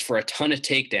 goes for a ton of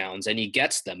takedowns, and he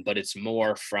gets them, but it's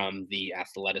more from the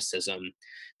athleticism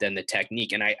than the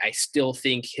technique. And I still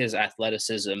think his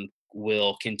athleticism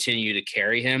will continue to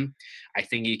carry him. I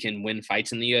think he can win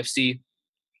fights in the UFC.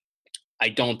 I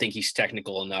don't think he's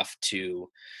technical enough to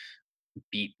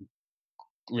beat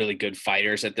really good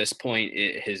fighters at this point.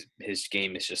 His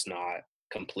game is just not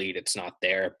complete. It's not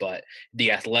there, but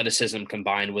the athleticism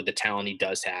combined with the talent he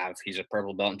does have, he's a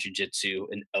purple belt in jiu-jitsu,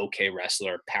 an okay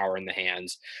wrestler, power in the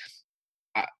hands.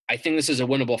 I think this is a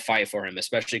winnable fight for him,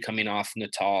 especially coming off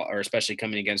Natal, or especially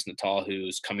coming against Natal,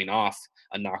 who's coming off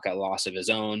a knockout loss of his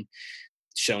own,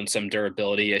 shown some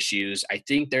durability issues. I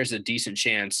think there's a decent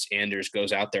chance Anders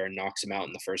goes out there and knocks him out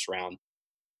in the first round.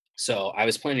 So I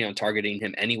was planning on targeting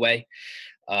him anyway.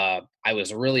 I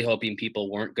was really hoping people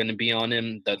weren't going to be on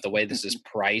him. The way this is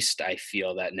priced, I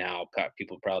feel that now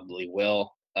people probably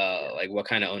will. Like what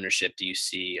kind of ownership do you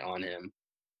see on him?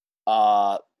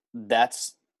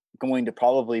 That's going to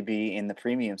probably be in the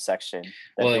premium section.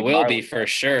 Well, That it big will be Marley for bet.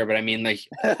 sure, but I mean, like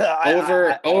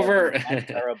I over. I'm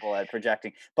terrible at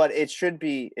projecting, but it should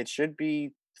be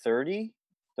 30.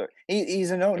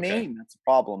 He's a no Okay, name. That's a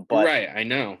problem, but right. I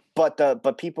know.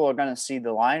 but people are going to see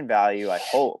the line value. I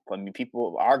hope. I mean,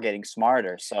 people are getting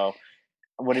smarter. So,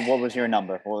 what was your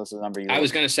number? What was the number you I were?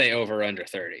 was gonna say over under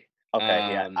 30. Okay,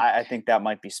 yeah, I think that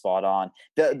might be spot on.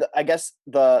 I guess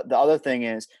the other thing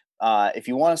is, if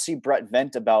you want to see Brett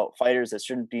vent about fighters that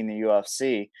shouldn't be in the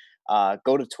UFC,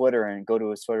 go to his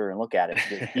Twitter and look at it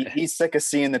because he's sick of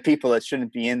seeing the people that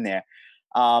shouldn't be in there.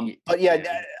 But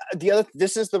yeah, Yeah.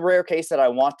 this is the rare case that I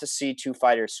want to see two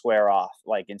fighters square off,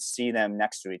 like and see them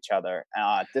next to each other.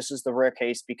 This is the rare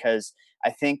case because I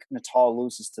think Natal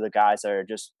loses to the guys that are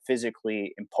just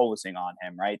physically imposing on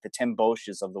him, right? The Tim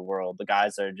Bosch's of the world, the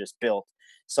guys that are just built.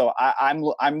 So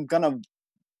I'm gonna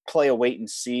play a wait and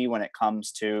see when it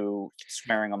comes to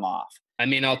squaring them off. I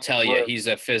mean, I'll tell you, We're, he's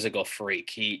a physical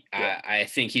freak. yeah, I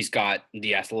think he's got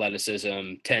the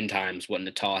athleticism 10 times what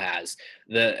Natal has.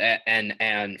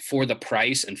 And for the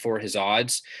price and for his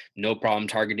odds, no problem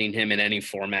targeting him in any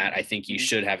format. I think you mhm.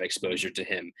 should have exposure to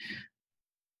him.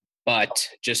 But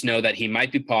just know that he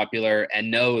might be popular, and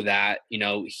know that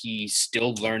he's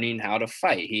still learning how to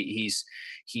fight.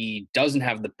 He doesn't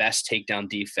have the best takedown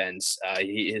defense.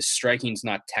 His striking's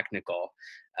not technical.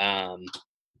 Um,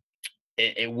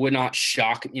 it would not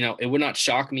shock it would not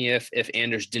shock me if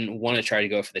Anders didn't want to try to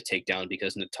go for the takedown,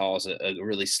 because Natal's a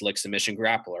really slick submission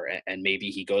grappler, and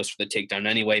maybe he goes for the takedown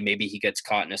anyway. Maybe he gets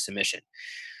caught in a submission.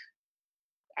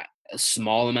 A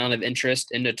small amount of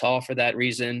interest in Natal for that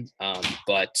reason,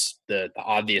 but the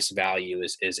obvious value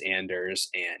is Anders,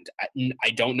 and I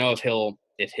don't know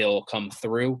if he'll come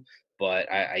through,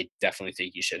 but I definitely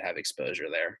think you should have exposure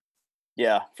there.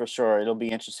 Yeah, for sure. It'll be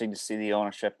interesting to see the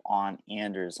ownership on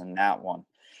Anders in that one.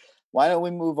 Why don't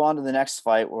we move on to the next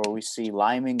fight where we see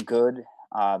Lyman Good,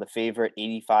 the favorite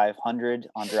 8,500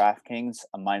 on DraftKings,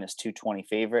 a minus 220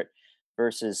 favorite,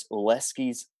 versus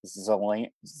Oleski's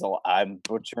I'm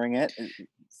butchering it.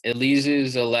 Elise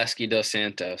Zaleski dos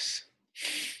Santos,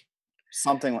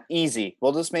 Something easy.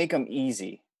 We'll just make them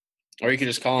easy. or you could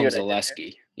just call See him what I did there?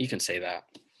 Zaleski. You can say that.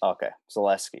 Okay,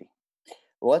 Zaleski.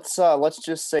 Let's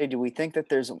just say, do we think that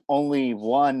there's only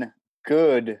one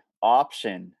good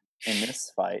option in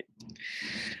this fight?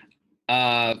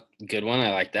 Good one. I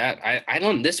like that. I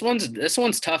don't. This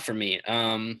one's tough for me.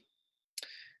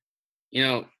 You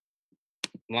know,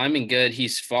 Lyman Good.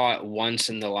 He's fought once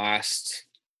in the last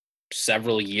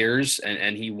several years,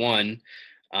 and he won.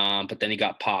 But then he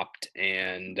got popped,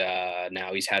 and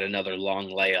now he's had another long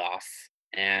layoff.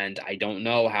 And I don't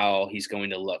know how he's going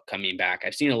to look coming back.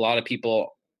 I've seen a lot of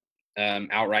people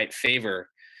outright favor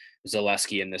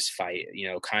Zaleski in this fight,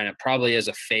 kind of probably as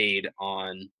a fade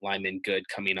on Lyman Good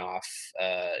coming off,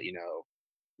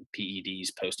 PEDs,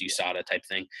 post USADA type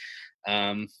thing.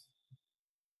 Um,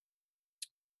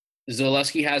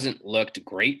 Zaleski hasn't looked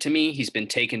great to me. He's been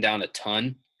taken down a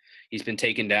ton. He's been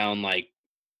taken down like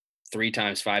 3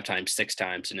 times, 5 times, 6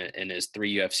 times in his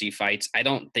 3 UFC fights. I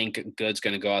don't think Good's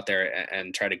going to go out there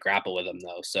and try to grapple with him,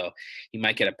 though. So he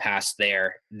might get a pass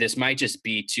there. This might just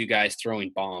be two guys throwing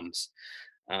bombs.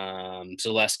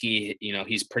 Zaleski,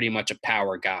 he's pretty much a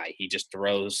power guy. He just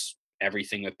throws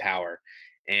everything with power.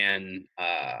 And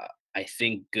I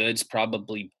think Good's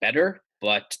probably better,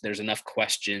 but there's enough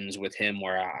questions with him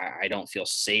where I don't feel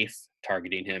safe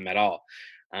targeting him at all.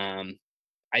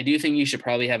 I do think you should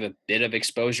probably have a bit of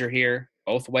exposure here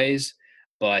both ways,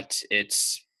 but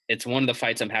it's one of the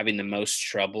fights I'm having the most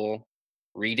trouble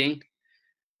reading.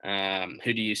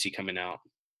 Who do you see coming out?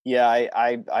 Yeah,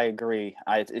 I agree.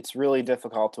 It's really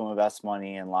difficult to invest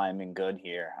money in Lyman Good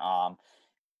here.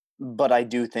 But I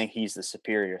do think he's the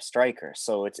superior striker,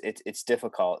 so it's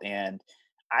difficult, and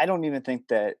I don't even think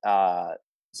that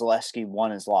Zaleski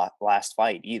won his last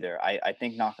fight either. I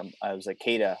think it was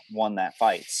Keita won that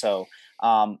fight, so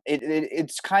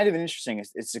it's kind of interesting.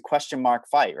 It's a question mark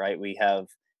fight, right? We have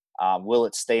will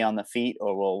it stay on the feet,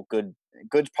 or will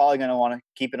Good's probably going to want to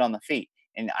keep it on the feet.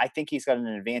 And I think he's got an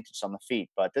advantage on the feet,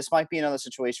 but this might be another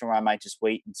situation where I might just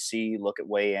wait and see, look at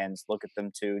weigh-ins, look at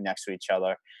them two next to each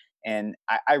other, and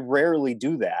I rarely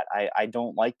do that. I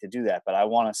don't like to do that, but I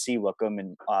want to see what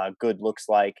Good looks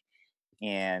like.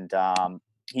 And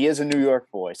he is a New York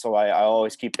boy, so I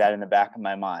always keep that in the back of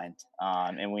my mind.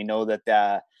 And we know that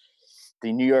the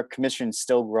New York Commission is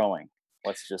still growing.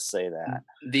 Let's just say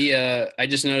that. I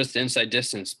just noticed the inside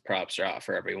distance props are out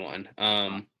for everyone.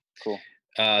 Cool.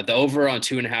 The over on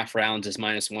 2.5 rounds is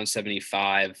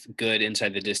 -175. Good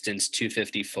inside the distance,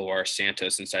 254.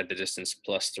 Santos inside the distance,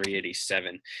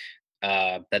 +387.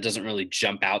 That doesn't really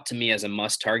jump out to me as a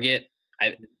must target.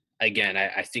 I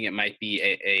think it might be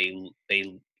a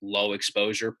low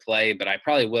exposure play, but I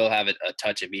probably will have a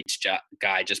touch of each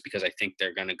guy just because I think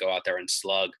they're going to go out there and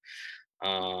slug.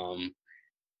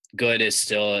 Good is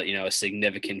still, a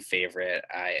significant favorite.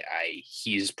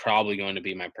 He's probably going to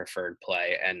be my preferred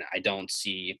play, and I don't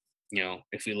see,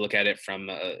 if we look at it from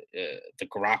the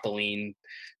grappling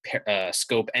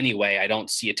scope anyway, I don't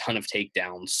see a ton of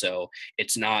takedowns, so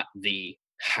it's not the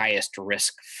highest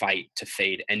risk fight to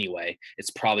fade anyway. It's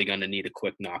probably going to need a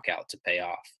quick knockout to pay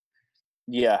off.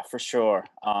 Yeah, for sure.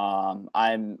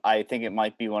 I think it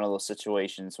might be one of those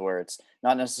situations where it's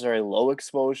not necessarily low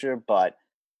exposure, but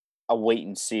a wait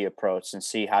and see approach and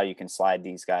see how you can slide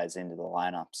these guys into the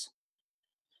lineups.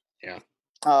 Yeah.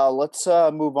 Let's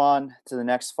move on to the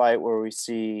next fight where we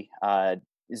see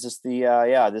is this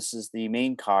the this is the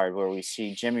main card where we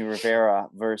see Jimmy Rivera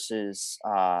versus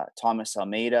Thomas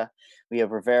Almeida. We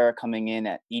have Rivera coming in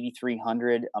at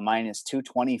 8,300, a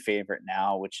 -220 favorite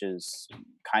now, which is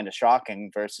kind of shocking,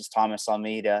 versus Thomas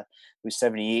Almeida, who's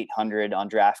 7,800 on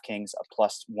DraftKings, a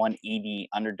 +180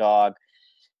 underdog.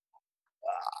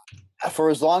 For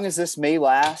as long as this may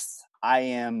last,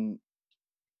 I'm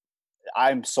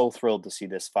so thrilled to see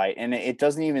this fight, and it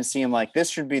doesn't even seem like this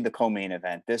should be the co-main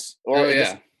event. This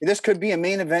could be a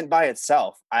main event by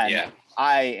itself. I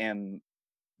am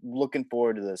looking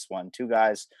forward to this one. Two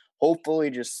guys hopefully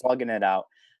just slugging it out.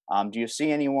 Do you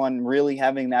see anyone really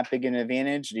having that big an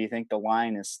advantage? Do you think the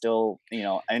line is still,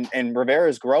 and Rivera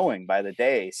is growing by the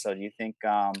day? So do you think?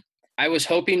 I was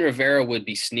hoping Rivera would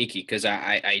be sneaky because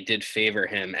I did favor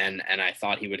him, and I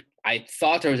thought he would. I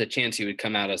thought there was a chance he would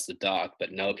come out as the dog,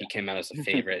 but nope, he came out as a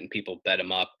favorite, and people bet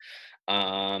him up.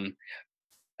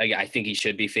 I think he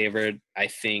should be favored. I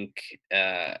think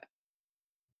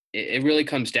it really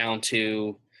comes down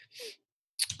to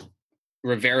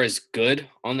Rivera's good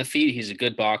on the feet. He's a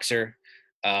good boxer,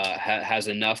 has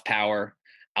enough power.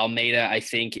 Almeida, I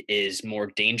think, is more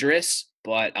dangerous,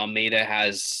 but Almeida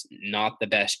has not the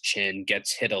best chin,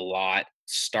 gets hit a lot,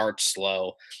 starts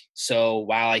slow. So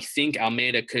while I think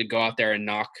Almeida could go out there and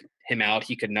knock him out,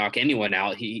 he could knock anyone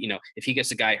out. If he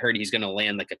gets a guy hurt, he's going to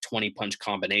land like a 20 punch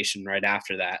combination right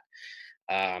after that.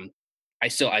 I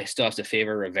still have to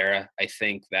favor Rivera. I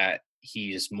think that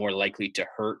he's more likely to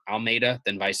hurt Almeida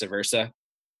than vice versa.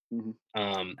 Mm-hmm.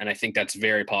 And I think that's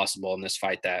very possible in this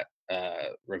fight that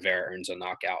Rivera earns a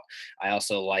knockout. I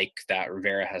also like that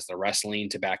Rivera has the wrestling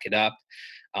to back it up.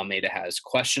 Almeida has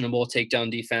questionable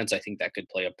takedown defense. I think that could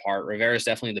play a part. Rivera is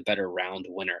definitely the better round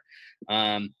winner.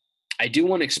 I do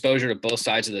want exposure to both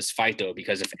sides of this fight, though,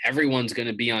 because if everyone's going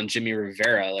to be on Jimmy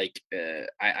Rivera,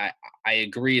 I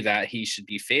agree that he should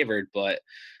be favored, but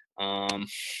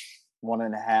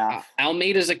 1.5.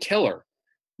 Almeida's a killer.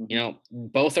 Mm-hmm.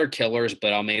 Both are killers,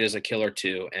 but Almeida's a killer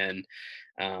too. And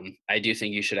I do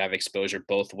think you should have exposure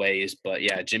both ways. But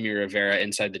yeah, Jimmy Rivera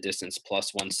inside the distance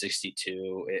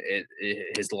 +162.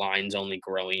 His line's only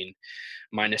growing,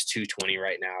 -220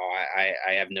 right now.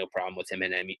 I have no problem with him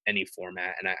in any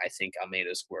format, and I think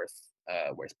Almeida's worth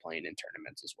playing in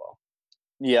tournaments as well.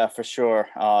 Yeah, for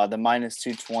sure. The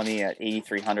 -220 at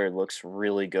 8,300 looks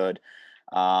really good.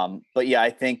 But yeah, I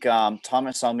think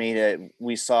Thomas Almeida,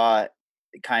 we saw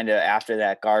kind of after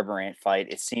that Garbrandt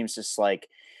fight, it seems just like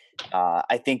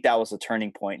I think that was a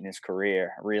turning point in his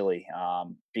career, really,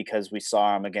 because we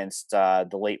saw him against the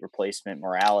late replacement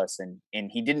Morales, and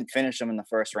he didn't finish him in the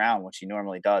first round, which he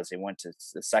normally does. He went to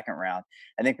the second round.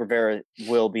 I think Rivera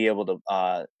will be able to,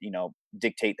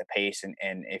 dictate the pace,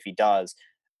 and if he does,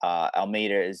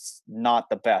 Almeida is not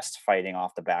the best fighting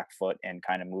off the back foot and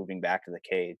kind of moving back to the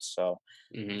cage. So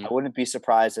Mm-hmm. I wouldn't be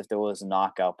surprised if there was a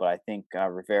knockout, but I think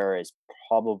Rivera is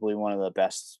probably one of the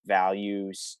best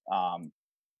values on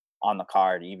the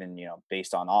card, even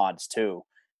based on odds too,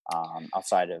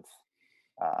 outside of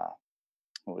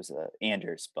what was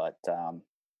Anders. But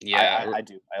Yeah,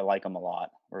 I like him a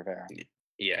lot, Rivera.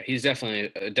 yeah, he's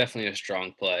definitely a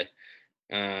strong play.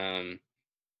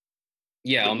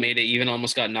 Yeah, Almeida even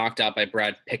almost got knocked out by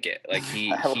Brad Pickett. Like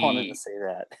I wanted to say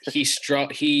that.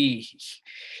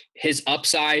 His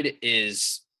upside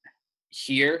is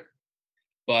here,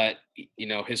 but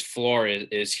his floor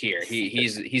is here.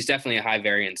 He's definitely a high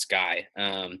variance guy,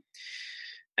 and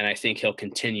I think he'll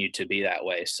continue to be that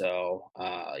way. So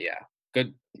yeah,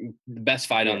 good, best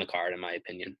fight on the card in my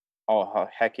opinion. Oh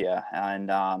heck yeah, and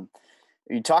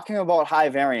You're talking about high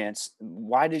variance.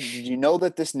 Why did you know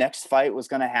that this next fight was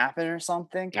going to happen or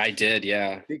something? I did,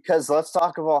 yeah. Because let's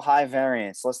talk about high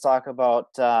variance. Let's talk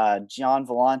about Gian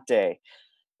Vellante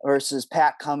versus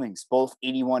Pat Cummings, both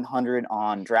 8,100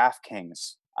 on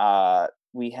DraftKings.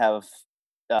 We have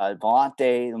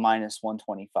Vellante, the minus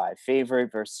 125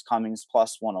 favorite versus Cummings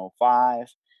plus 105.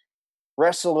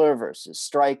 Wrestler versus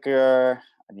striker,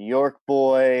 a New York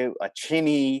boy, a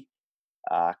Chinny,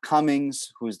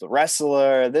 Cummings, who's the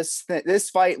wrestler. This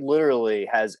fight literally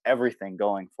has everything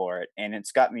going for it, and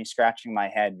it's got me scratching my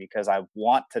head because I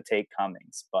want to take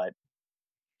Cummings, but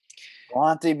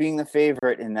Vellante being the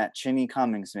favorite in that Chinny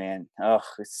Cummings, man,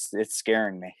 it's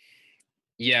scaring me.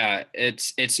 Yeah,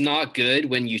 it's not good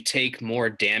when you take more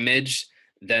damage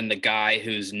than the guy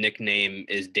whose nickname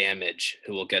is Damage,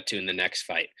 who we'll get to in the next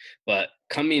fight. But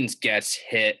Cummings gets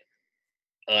hit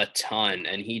a ton,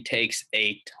 and he takes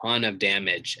a ton of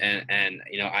damage. And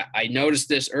I noticed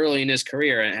this early in his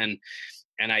career, and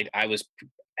I was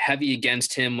heavy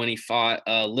against him when he fought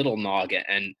Little Nog,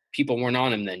 and people weren't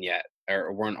on him then yet,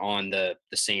 or weren't on the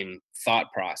same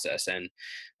thought process. And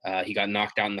he got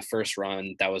knocked out in the first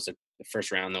run. The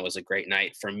first round. That was a great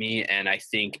night for me, and I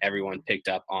think everyone picked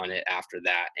up on it after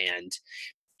that. And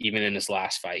even in his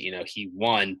last fight, he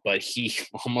won, but he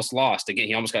almost lost. Again,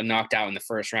 he almost got knocked out in the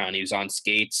first round. He was on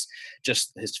skates.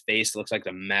 Just his face looks like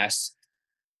a mess.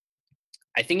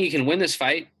 I think he can win this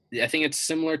fight. I think it's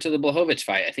similar to the Blachowicz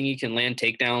fight. I think he can land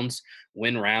takedowns,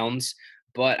 win rounds,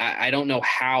 but I don't know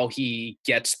how he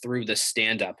gets through the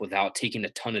stand-up without taking a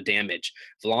ton of damage.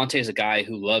 Vellante is a guy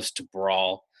who loves to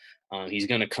brawl. He's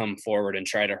going to come forward and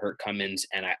try to hurt Cummins,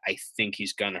 and I think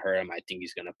he's going to hurt him. I think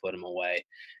he's going to put him away.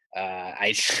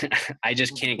 I I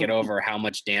just can't get over how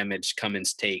much damage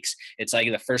Cummins takes. It's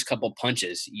like the first couple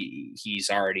punches, he's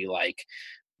already like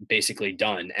basically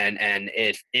done. And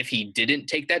if he didn't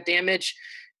take that damage,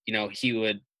 he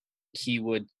would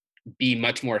be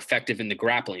much more effective in the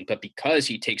grappling. But because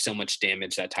he takes so much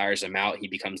damage that tires him out, he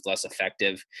becomes less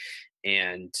effective.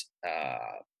 And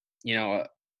I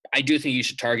do think you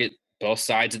should target both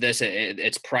sides of this.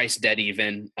 It's priced dead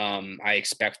even. I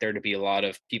expect there to be a lot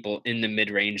of people in the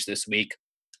mid-range this week.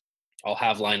 I'll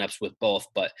have lineups with both,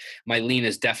 but my lean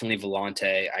is definitely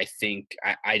Vellante.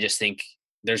 I just think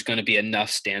there's going to be enough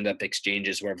stand-up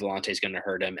exchanges where Vellante is going to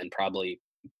hurt him and probably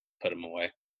put him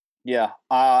away. Yeah,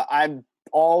 I'm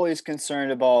always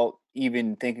concerned about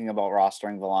even thinking about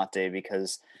rostering Vellante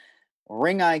because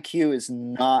ring IQ is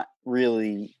not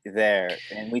really there,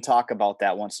 and we talk about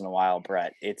that once in a while,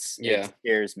 Brett. It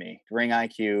scares me. Ring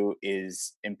IQ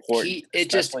is important. He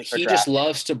just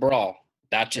loves to brawl.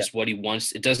 That's just what he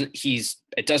wants. It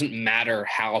doesn't matter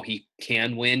how he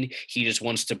can win. He just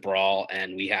wants to brawl,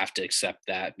 and we have to accept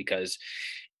that because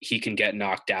he can get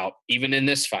knocked out even in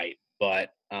this fight. But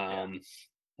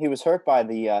he was hurt by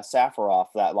the Safarov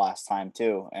that last time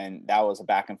too, and that was a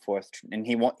back and forth. And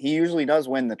he usually does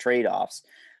win the trade-offs.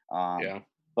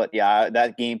 But yeah,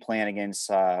 that game plan against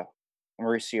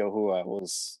Mauricio Hua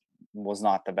was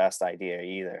not the best idea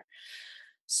either.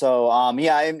 So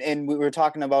and we were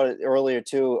talking about it earlier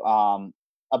too,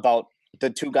 about the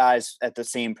two guys at the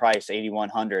same price,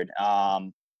 8,100.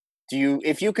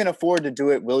 If you can afford to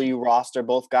do it, will you roster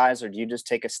both guys, or do you just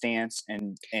take a stance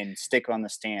and stick on the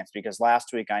stance? Because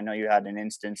last week I know you had an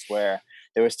instance where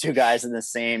there was two guys in the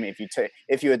same.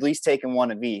 If you at least taken one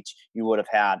of each, you would have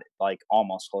had like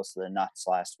almost close to the nuts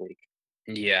last week.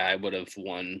 Yeah, I would have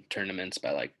won tournaments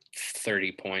by like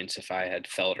 30 points if I had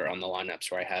Felder on the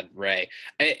lineups where I had Ray.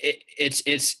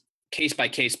 It's case by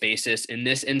case basis. In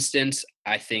this instance,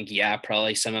 I think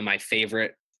probably some of my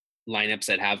favorite lineups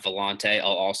that have Vellante,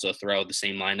 I'll also throw the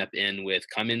same lineup in with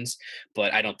Cummins,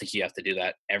 but I don't think you have to do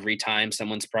that every time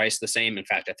someone's priced the same. In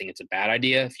fact, I think it's a bad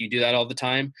idea if you do that all the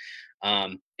time.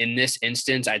 In this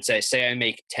instance, I'd say I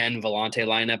make 10 Vellante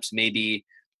lineups, maybe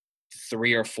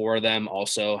 3 or 4 of them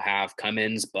also have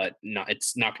Cummins, but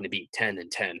it's not going to be 10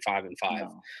 and 10, 5 and 5.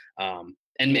 No.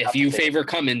 And if you favor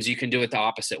Cummins, you can do it the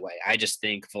opposite way. I just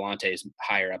think Vellante is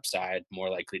higher upside, more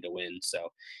likely to win. So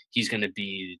he's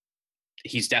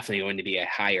definitely going to be a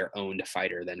higher owned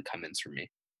fighter than Cummins for me.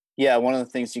 Yeah, one of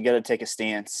the things you got to take a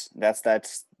stance.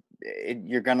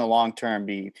 You're going to long term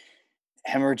be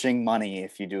hemorrhaging money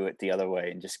if you do it the other way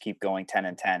and just keep going 10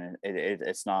 and 10.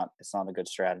 It's not a good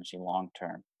strategy long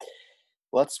term.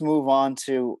 Let's move on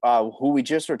to who we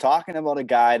just were talking about, a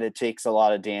guy that takes a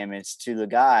lot of damage, to the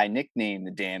guy nicknamed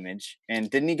the Damage. And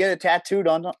didn't he get it tattooed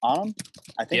on him?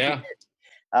 I think he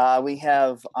did. We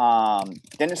have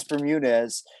Dennis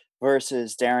Bermudez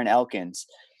versus Darren Elkins.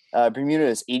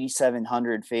 Bermudez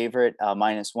 8,700 favorite,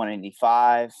 minus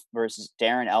 185 versus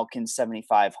Darren Elkins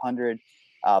 7,500.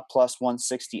 plus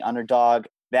 160 underdog.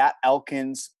 That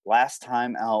Elkins last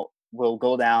time out will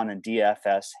go down in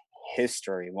DFS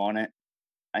history, won't it?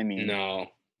 I mean, No,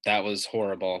 that was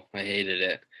horrible. I hated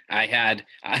it.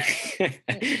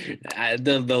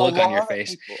 The look on your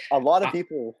face. A lot of I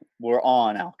people were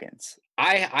on Elkins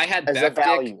I had as a Bektik.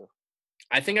 value.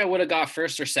 I think I would have got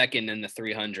first or second in the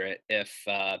 300 if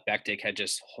Bektik had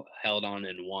just held on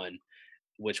and won,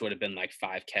 which would have been like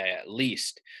 5K at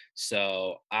least.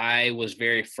 So I was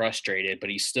very frustrated, but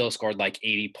he still scored like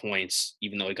 80 points,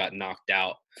 even though he got knocked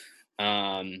out.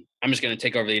 I'm just going to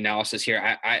take over the analysis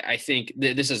here. I think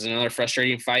this is another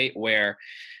frustrating fight where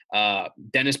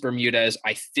Dennis Bermudez,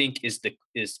 I think,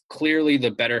 is clearly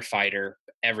the better fighter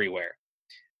everywhere.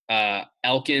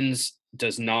 Elkins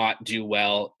does not do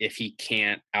well if he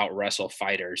can't out wrestle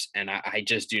fighters, and I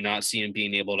just do not see him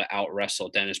being able to out wrestle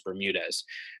Dennis Bermudez.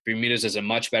 Bermudez is a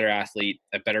much better athlete,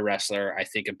 a better wrestler, I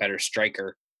think a better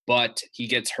striker, but he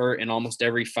gets hurt in almost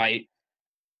every fight.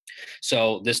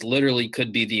 So this literally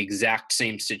could be the exact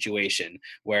same situation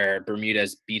where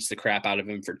Bermudez beats the crap out of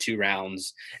him for 2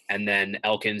 rounds, and then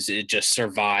Elkins it just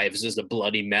survives as a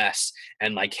bloody mess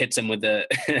and like hits him with a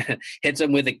hits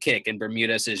him with a kick, and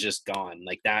Bermudez is just gone.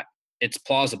 Like that, it's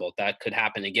plausible that could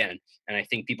happen again, and I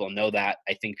think people know that.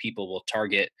 I think people will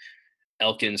target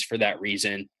Elkins for that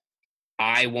reason.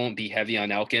 I won't be heavy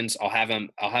on Elkins. I'll have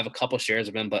him. I'll have a couple shares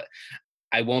of him, but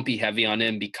I won't be heavy on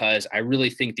him because I really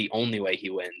think the only way he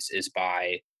wins is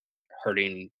by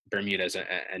hurting Bermudez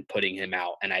and putting him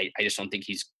out. And I just don't think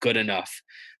he's good enough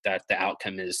that the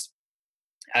outcome is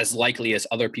as likely as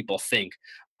other people think.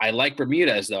 I like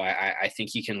Bermudez, though. I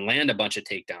think he can land a bunch of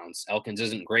takedowns. Elkins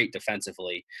isn't great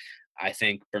defensively. I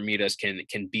think Bermudez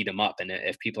can beat him up. And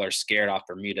if people are scared off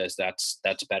Bermudez, that's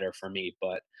better for me.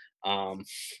 But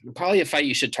probably a fight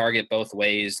you should target both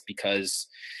ways because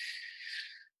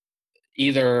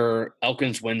either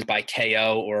Elkins wins by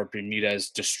KO or Bermudez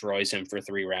destroys him for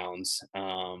 3 rounds.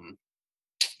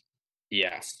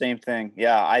 Yeah. Same thing.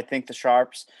 Yeah, I think the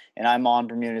sharps, and I'm on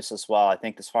Bermudez as well. I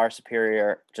think this far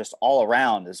superior just all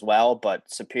around as well, but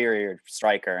superior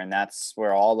striker, and that's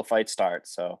where all the fights start.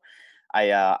 So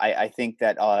I think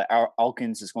that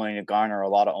Elkins is going to garner a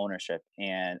lot of ownership,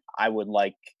 and I would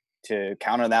like to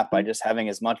counter that by just having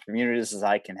as much Bermudez as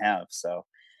I can have. So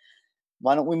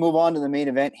why don't we move on to the main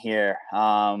event here?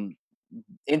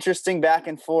 Interesting back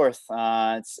and forth.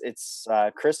 It's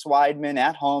Chris Weidman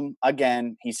at home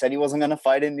again. He said he wasn't going to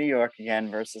fight in New York again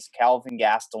versus Calvin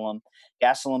Gastelum.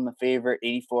 Gastelum the favorite,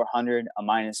 8,400, a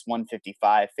minus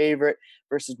 155 favorite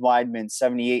versus Weidman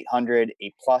 7,800,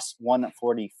 a plus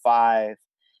 145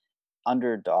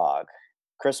 underdog.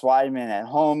 Chris Weidman at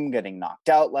home getting knocked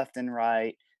out left and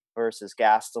right versus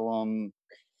Gastelum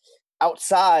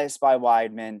outsized by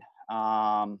Weidman. What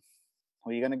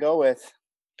are you going to go with?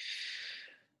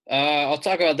 I'll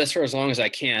talk about this for as long as I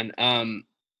can. I'm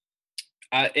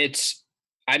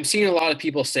seeing a lot of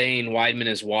people saying Weidman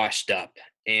is washed up,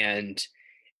 and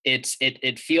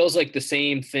it feels like the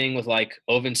same thing with like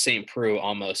Ovince St. Preux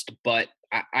almost, but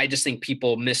I just think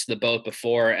people missed the boat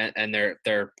before and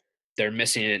they're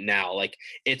missing it now. Like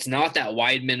it's not that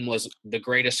Weidman was the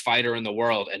greatest fighter in the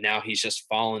world and now he's just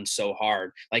fallen so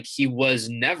hard. Like he was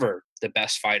never the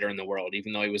best fighter in the world,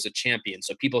 even though he was a champion.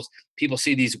 So people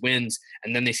see these wins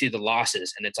and then they see the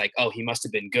losses and it's like, oh, he must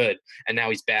have been good and now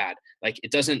he's bad. Like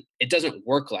it doesn't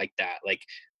work like that. Like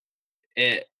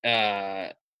it,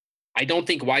 I don't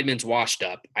think Weidman's washed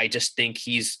up. I just think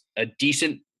he's a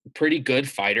decent, pretty good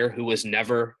fighter who was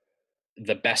never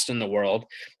the best in the world,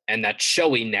 and that's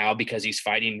showing now because he's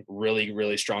fighting really,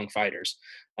 really strong fighters.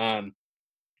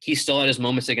 He still had his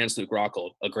moments against Luke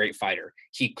Rockhold, a great fighter.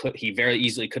 He very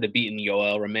easily could have beaten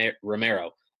Yoel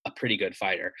Romero, a pretty good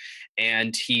fighter,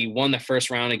 and he won the first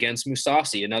round against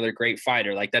Mousasi, another great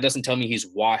fighter. Like that doesn't tell me he's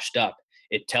washed up.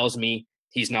 It tells me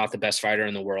he's not the best fighter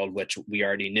in the world, which we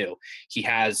already knew. He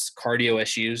has cardio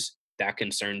issues. That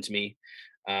concerns me.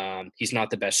 He's not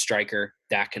the best striker.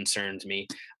 That concerns me.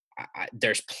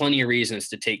 There's plenty of reasons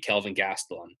to take Kelvin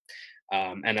Gastelum.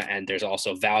 And there's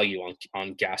also value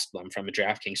on Gastelum from a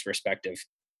DraftKings perspective.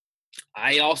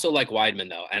 I also like Weidman,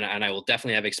 though, and I will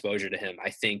definitely have exposure to him.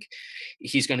 I think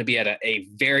he's going to be at a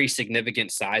very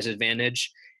significant size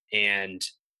advantage, and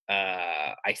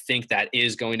I think that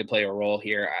is going to play a role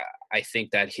here. I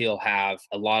think that he'll have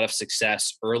a lot of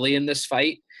success early in this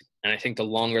fight, and I think the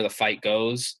longer the fight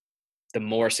goes, the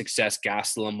more success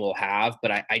Gastelum will have.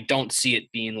 But I don't see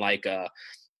it being like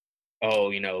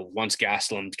once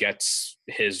Gastelum gets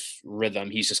his rhythm,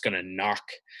 he's just going to knock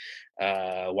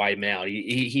Weidman out.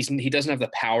 He doesn't have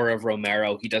the power of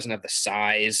Romero. He doesn't have the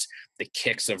size, the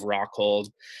kicks of Rockhold.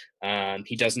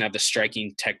 He doesn't have the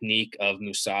striking technique of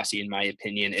Mousasi, in my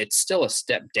opinion. It's still a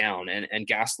step down, and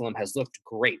Gastelum has looked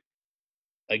great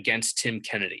against Tim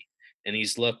Kennedy, and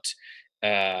he's looked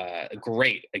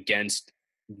great against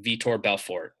Vitor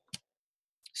Belfort.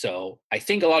 So I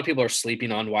think a lot of people are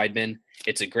sleeping on Weidman.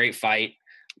 It's a great fight.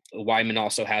 Weidman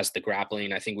also has the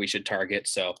grappling I think we should target.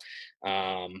 So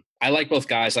I like both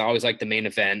guys. I always like the main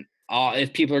event.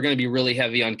 If people are going to be really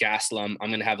heavy on Gastelum, I'm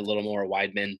going to have a little more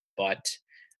Weidman, but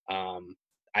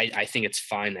I think it's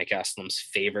fine that Gastelum's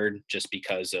favored just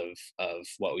because of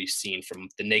what we've seen from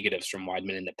the negatives from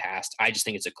Weidman in the past. I just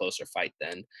think it's a closer fight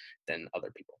than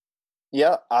other people.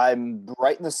 Yeah, I'm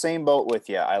right in the same boat with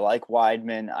you. I like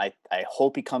Weidman. I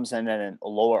hope he comes in at a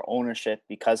lower ownership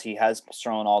because he has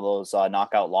thrown all those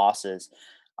knockout losses.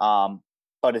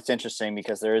 But it's interesting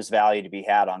because there is value to be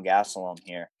had on Gastelum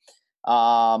here.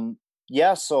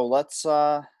 Yeah, so let's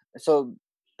so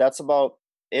that's about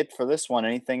it for this one.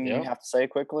 Anything you have to say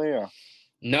quickly, or?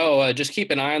 No, just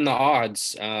keep an eye on the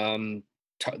odds.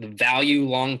 The value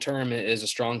long term is a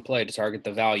strong play to target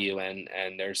the value, and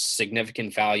there's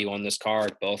significant value on this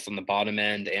card, both on the bottom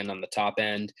end and on the top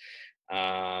end.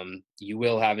 You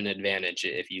will have an advantage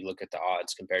if you look at the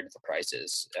odds compared to the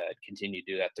prices. Continue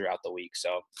to do that throughout the week.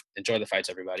 So enjoy the fights,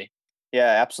 everybody.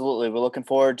 Yeah, absolutely. We're looking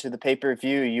forward to the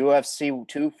pay-per-view UFC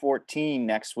 214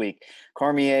 next week.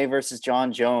 Cormier versus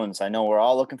John Jones. I know we're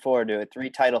all looking forward to it. 3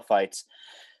 title fights.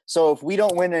 So if we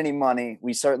don't win any money,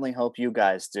 we certainly hope you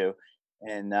guys do.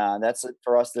 And that's it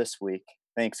for us this week.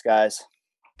 Thanks, guys.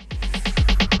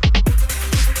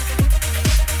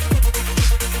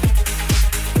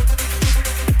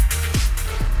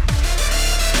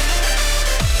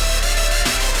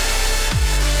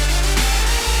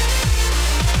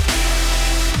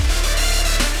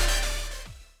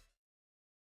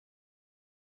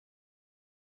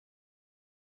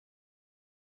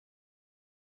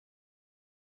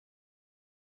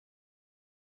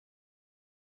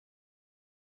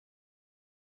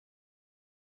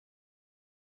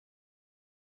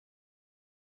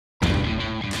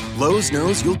 Lowe's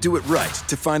knows you'll do it right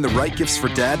to find the right gifts for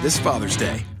Dad this Father's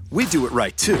Day. We do it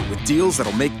right, too, with deals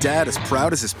that'll make Dad as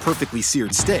proud as his perfectly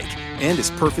seared steak and his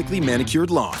perfectly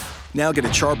manicured lawn. Now get a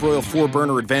Charbroil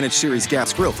 4-burner Advantage Series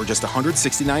gas grill for just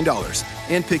 $169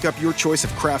 and pick up your choice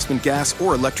of Craftsman gas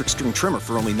or electric string trimmer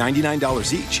for only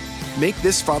 $99 each. Make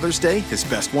this Father's Day his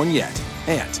best one yet.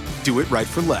 And do it right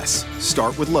for less.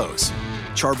 Start with Lowe's.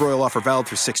 Charbroil offer valid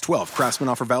through 6/12. Craftsman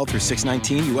offer valid through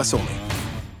 6/19, U.S. only.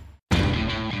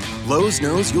 Lowe's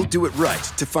knows you'll do it right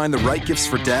to find the right gifts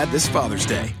for Dad this Father's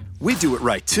Day. We do it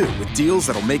right, too, with deals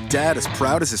that'll make Dad as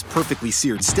proud as his perfectly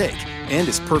seared steak and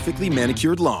his perfectly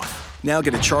manicured lawn. Now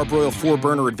get a Charbroil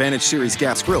 4-burner Advantage Series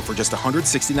gas grill for just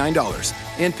 $169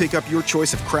 and pick up your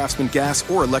choice of Craftsman gas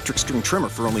or electric string trimmer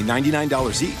for only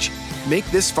 $99 each. Make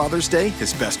this Father's Day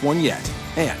his best one yet.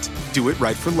 And do it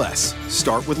right for less.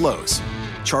 Start with Lowe's.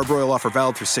 Charbroil offer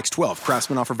valid through 6/12.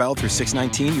 Craftsman offer valid through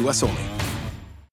 6/19, U.S. only.